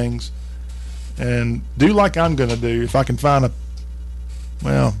these things. And do like I'm going to do. If I can find a,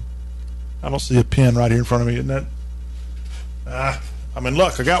 well, I don't see a pen right here in front of me, isn't that? I'm in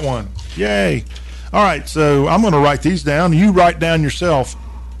luck. I got one. Yay. All right, so I'm going to write these down. You write down yourself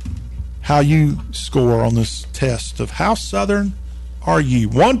how you score on this test of how Southern are you.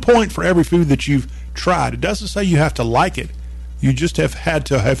 1 point for every food that you've tried. It doesn't say you have to like it. You just have had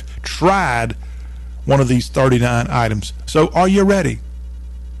to have tried one of these 39 items. So are you ready?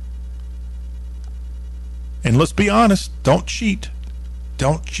 And let's be honest, don't cheat.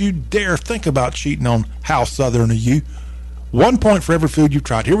 Don't you dare think about cheating on how Southern are you. 1 point for every food you've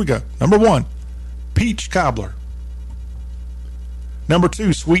tried. Here we go. Number 1, peach cobbler. Number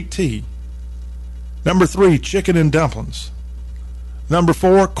 2, sweet tea. Number 3, chicken and dumplings. Number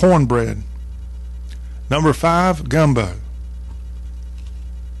 4, cornbread. Number 5, gumbo.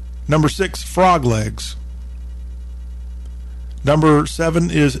 Number 6, frog legs. Number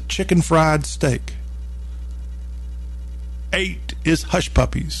 7 is chicken fried steak. 8 is hush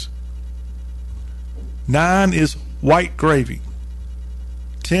puppies. 9 is white gravy.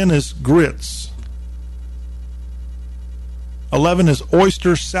 10 is grits. 11 is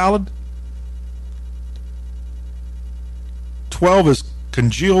oyster salad. 12 is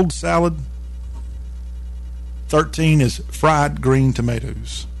congealed salad. 13 is fried green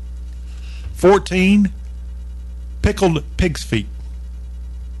tomatoes. 14, pickled pig's feet.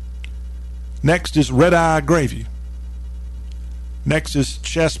 Next is red-eye gravy. Next is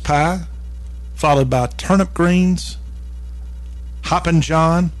chest pie, followed by turnip greens, Hoppin'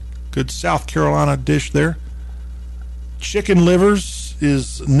 John, good South Carolina dish there. Chicken livers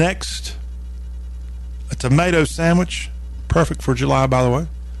is next. A tomato sandwich, perfect for July, by the way.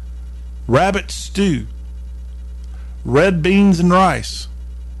 Rabbit stew. Red beans and rice.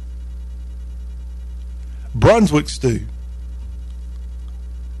 Brunswick stew.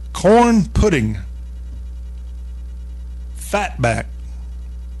 Corn pudding. Fatback.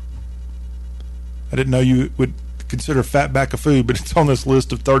 I didn't know you would consider fatback a food, but it's on this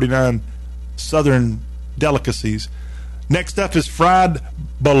list of 39 Southern delicacies. Next up is fried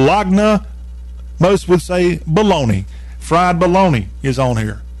bologna. Most would say bologna. Fried bologna is on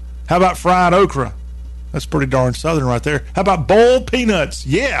here. How about fried okra? That's pretty darn Southern right there. How about boiled peanuts?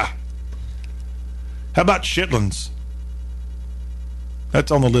 Yeah. How about chitlins?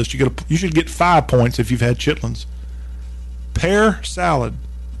 That's on the list. You should get 5 points if you've had chitlins. Pear salad.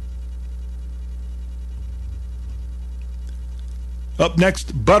 Up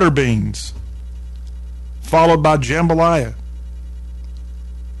next, butter beans, followed by jambalaya.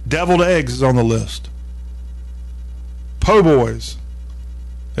 Deviled eggs is on the list. Po' boys.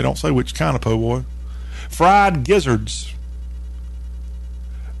 They don't say which kind of po' boy. Fried gizzards.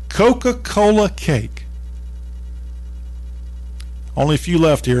 Coca-Cola cake. Only a few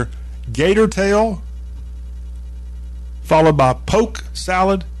left here. Gator tail, followed by poke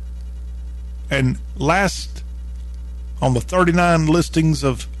salad, and last on the 39 listings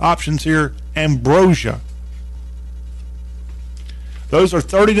of options here, ambrosia. Those are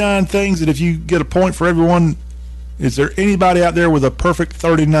 39 things that if you get a point for everyone, is there anybody out there with a perfect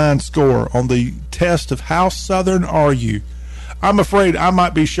 39 score on the test of how Southern are you? I'm afraid I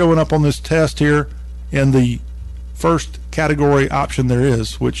might be showing up on this test here in the first category option there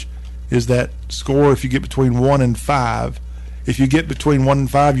is, which is that score if you get between 1 and 5. If you get between 1 and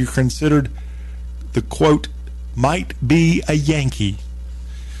 5, you're considered the, quote, might be a Yankee.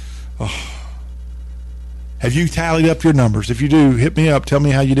 Oh. Have you tallied up your numbers? If you do, hit me up. Tell me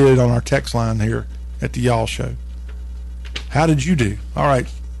how you did on our text line here at the Y'all Show. How did you do? All right.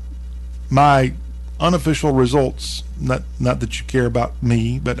 My unofficial results, not that you care about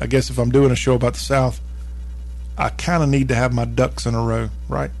me, but I guess if I'm doing a show about the South, I kind of need to have my ducks in a row,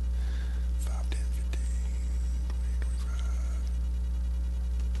 right? 5, 10, 15, 20, 25.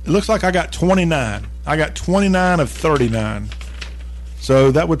 It looks like I got 29. I got 29 of 39.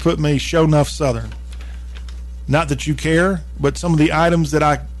 So that would put me show enough Southern. Not that you care, but some of the items that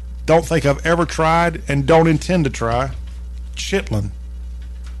I don't think I've ever tried and don't intend to try. Chitlin.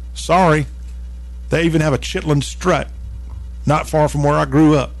 Sorry. They even have a chitlin strut not far from where I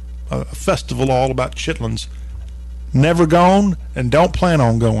grew up. A festival all about chitlins. Never gone and don't plan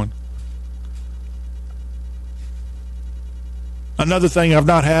on going. Another thing I've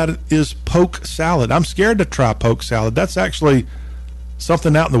not had is poke salad. I'm scared to try poke salad. That's actually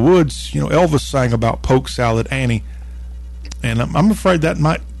something out in the woods. You know, Elvis sang about poke salad, Annie, and I'm afraid that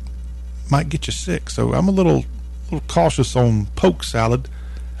might get you sick. So I'm a little cautious on poke salad.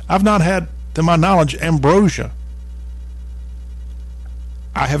 I've not had, to my knowledge, ambrosia.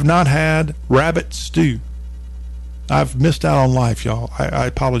 I have not had rabbit stew. I've missed out on life, y'all. I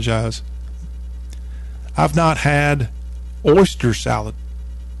apologize. I've not had oyster salad.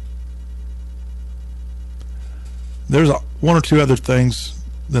 There's one or two other things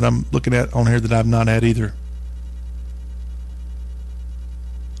that I'm looking at on here that I've not had either.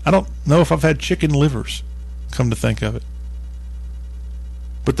 I don't know if I've had chicken livers, come to think of it.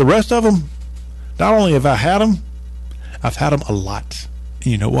 But the rest of them, not only have I had them, I've had them a lot. And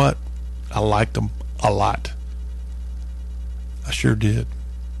you know what? I liked them a lot. I sure did.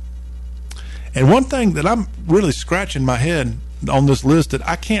 And one thing that I'm really scratching my head on this list that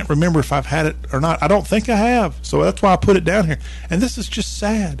I can't remember if I've had it or not. I don't think I have. So that's why I put it down here. And this is just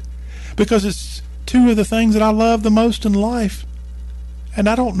sad because it's two of the things that I love the most in life. And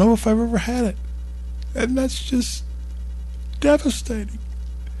I don't know if I've ever had it. And that's just devastating.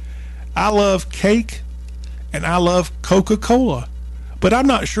 I love cake and I love Coca-Cola. But I'm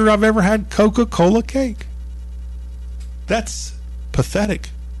not sure I've ever had Coca-Cola cake. That's pathetic.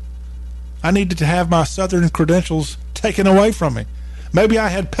 I needed to have my Southern credentials taken away from me. Maybe I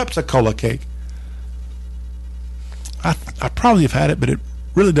had Pepsi-Cola cake. I probably have had it, but it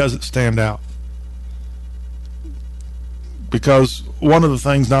really doesn't stand out. Because one of the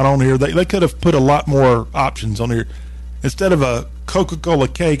things not on here, they could have put a lot more options on here. Instead of a Coca-Cola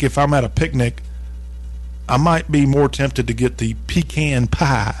cake, if I'm at a picnic, I might be more tempted to get the pecan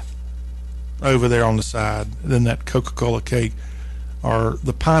pie over there on the side than that Coca-Cola cake. Or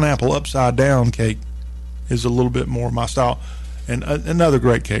the pineapple upside down cake is a little bit more my style. And another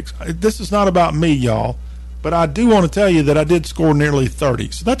great cakes. This is not about me, y'all, but I do want to tell you that I did score nearly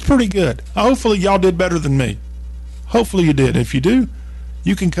 30. So that's pretty good. Hopefully y'all did better than me. Hopefully you did. If you do,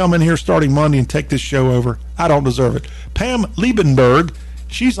 you can come in here starting Monday and take this show over. I don't deserve it. Pam Liebenberg,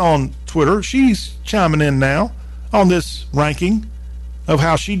 she's on Twitter. She's chiming in now on this ranking of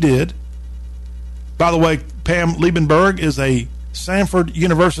how she did. By the way, Pam Liebenberg is a Samford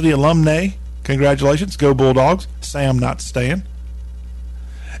University alumni. Congratulations. Go Bulldogs. Sam, not Stan.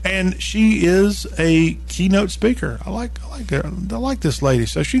 And she is a keynote speaker. I like her. I like this lady.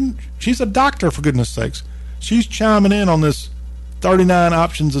 So she's a doctor, for goodness sakes. She's chiming in on this 39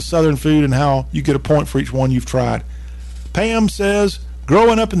 options of Southern food and how you get a point for each one you've tried. Pam says,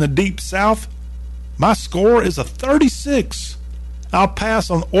 growing up in the deep South, my score is a 36. I'll pass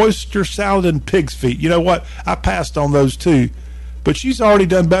on oyster salad and pig's feet. You know what? I passed on those too. But she's already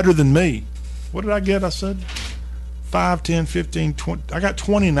done better than me. What did I get? I said 5, 10, 15, 20. I got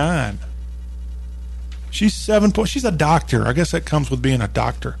 29. She's 7 points. She's a doctor. I guess that comes with being a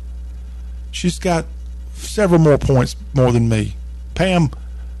doctor. She's got several more points more than me. Pam,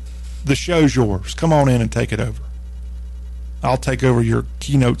 the show's yours. Come on in and take it over. I'll take over your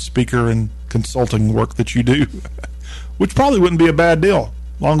keynote speaker and consulting work that you do, which probably wouldn't be a bad deal,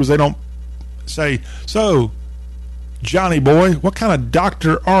 as long as they don't say, so, Johnny boy, what kind of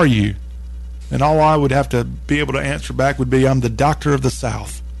doctor are you? And all I would have to be able to answer back would be, I'm the doctor of the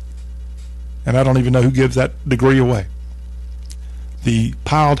South. And I don't even know who gives that degree away. The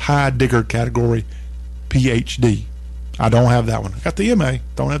piled high digger category, PhD. I don't have that one. I got the MA,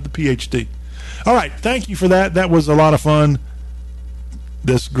 don't have the PhD. All right, thank you for that. That was a lot of fun.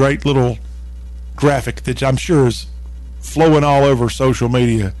 This great little graphic that I'm sure is flowing all over social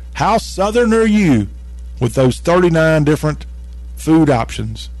media. How Southern are you with those 39 different food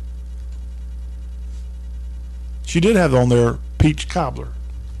options? She did have on there peach cobbler.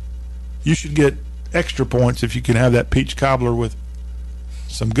 You should get extra points if you can have that peach cobbler with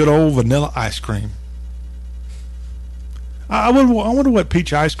some good old vanilla ice cream. I wonder what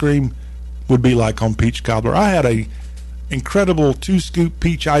peach ice cream would be like on peach cobbler. I had a incredible 2-scoop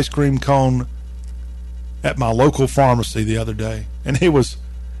peach ice cream cone at my local pharmacy the other day, and it was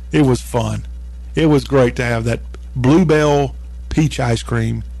fun. It was great to have that Bluebell peach ice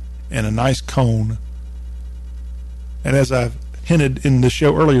cream and a nice cone. And as I've hinted in the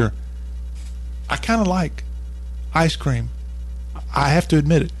show earlier, I kind of like ice cream. I have to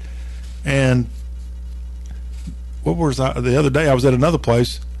admit it. And what was the other day? I was at another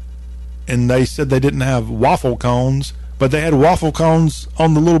place, and they said they didn't have waffle cones, but they had waffle cones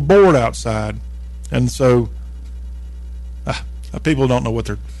on the little board outside. And so people don't know what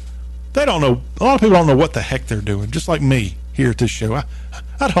they don't know. A lot of people don't know what the heck they're doing, just like me here at this show.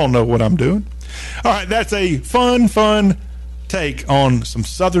 I don't know what I'm doing. All right, that's a fun take on some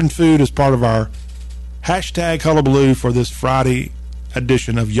Southern food as part of our hashtag hullabaloo for this Friday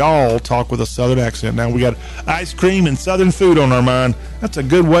edition of Y'all Talk with a Southern Accent. Now, we got ice cream and Southern food on our mind. That's a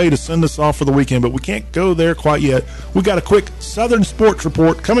good way to send us off for the weekend, but we can't go there quite yet. We got a quick Southern sports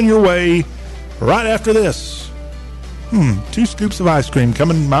report coming your way right after this. 2 scoops of ice cream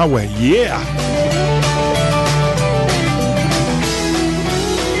coming my way. Yeah.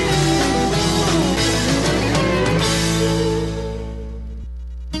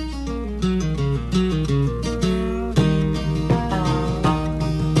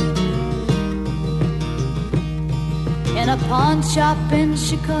 shop in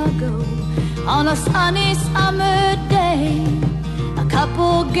Chicago on a sunny summer day. A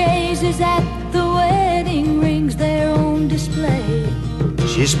couple gazes at the wedding rings there on display.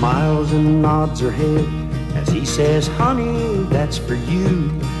 She smiles and nods her head as he says, honey, that's for you.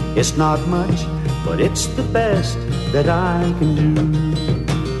 It's not much, but it's the best that I can do.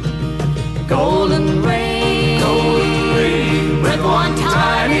 Golden ring, with one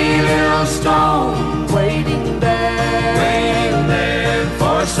tiny little stone waiting there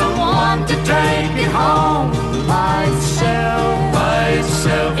for someone to take it home. By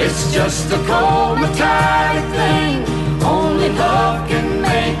itself, it's just a cold metallic thing. Only love can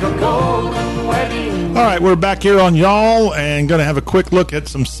make a golden wedding. All right, we're back here on Y'all and going to have a quick look at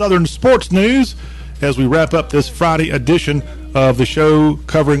some Southern sports news as we wrap up this Friday edition of the show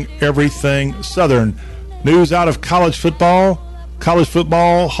covering everything Southern. News out of college football. College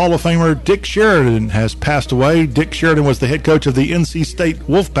football Hall of Famer Dick Sheridan has passed away. Dick Sheridan was the head coach of the NC State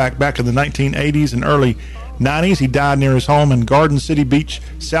Wolfpack back in the 1980s and early 90s. He died near his home in Garden City Beach,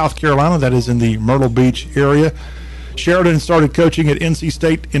 South Carolina. That is in the Myrtle Beach area. Sheridan started coaching at NC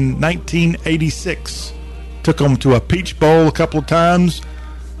State in 1986. Took them to a Peach Bowl a couple of times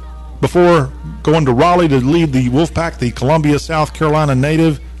before going to Raleigh to lead the Wolfpack. The Columbia, South Carolina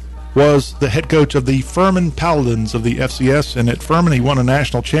native was the head coach of the Furman Paladins of the FCS, and at Furman he won a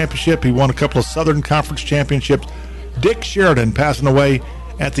national championship. He won a couple of Southern Conference championships. Dick Sheridan passing away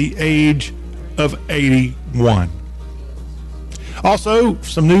at the age of 81. Also,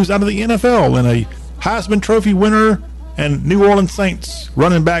 some news out of the NFL and a Heisman Trophy winner and New Orleans Saints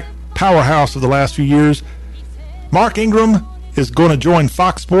running back powerhouse of the last few years. Mark Ingram is going to join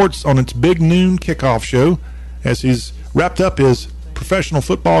Fox Sports on its Big Noon kickoff show as he's wrapped up his professional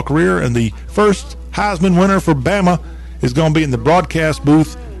football career, and the first Heisman winner for Bama is going to be in the broadcast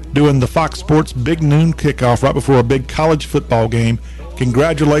booth doing the Fox Sports Big Noon kickoff right before a big college football game.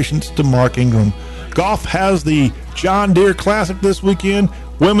 Congratulations to Mark Ingram. Golf has the John Deere Classic this weekend.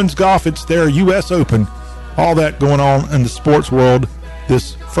 Women's golf, it's their U.S. Open. All that going on in the sports world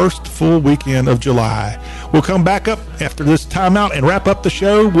this first full weekend of July. We'll come back up after this timeout and wrap up the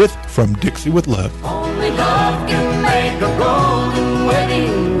show with From Dixie with Love. Only love can make a golden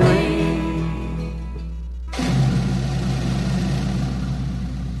wedding ring.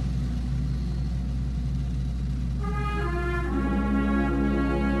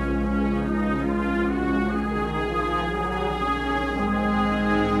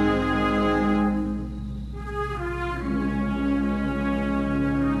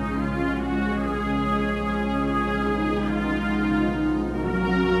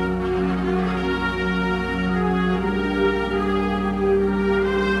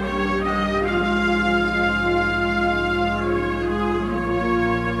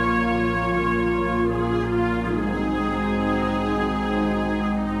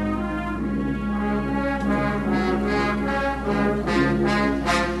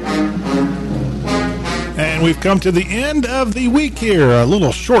 We've come to the end of the week here. A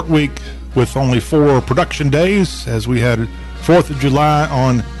little short week with only 4 production days as we had 4th of July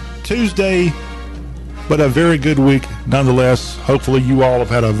on Tuesday, but a very good week nonetheless. Hopefully you all have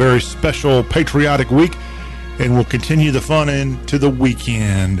had a very special patriotic week and will continue the fun into the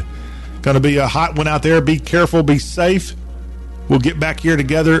weekend. Going to be a hot one out there. Be careful, be safe. We'll get back here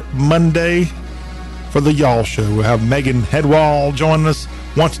together Monday for the Y'all Show. We'll have Megan Headwall joining us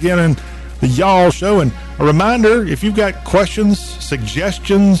once again in the Y'all Show. And a reminder, if you've got questions,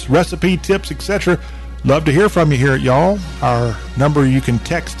 suggestions, recipe tips, etc., love to hear from you here at Y'all. Our number you can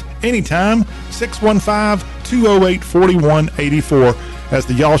text anytime, 615-208-4184, as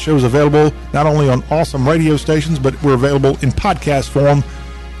the Y'all Show is available not only on awesome radio stations, but we're available in podcast form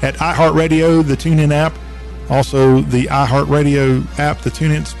at iHeartRadio, the TuneIn app, also the iHeartRadio app, the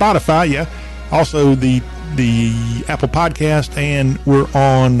TuneIn, Spotify, also the Apple Podcast, and we're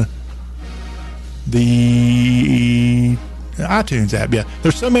on the iTunes app.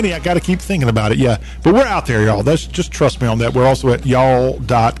 There's so many I got to keep thinking about it. But we're out there, y'all. That's just trust me on that. We're also at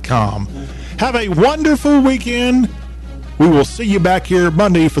y'all.com. Have a wonderful weekend. We will see you back here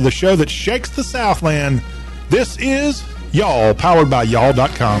Monday for the show that shakes the Southland. This is Y'all, powered by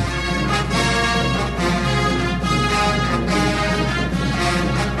y'all.com.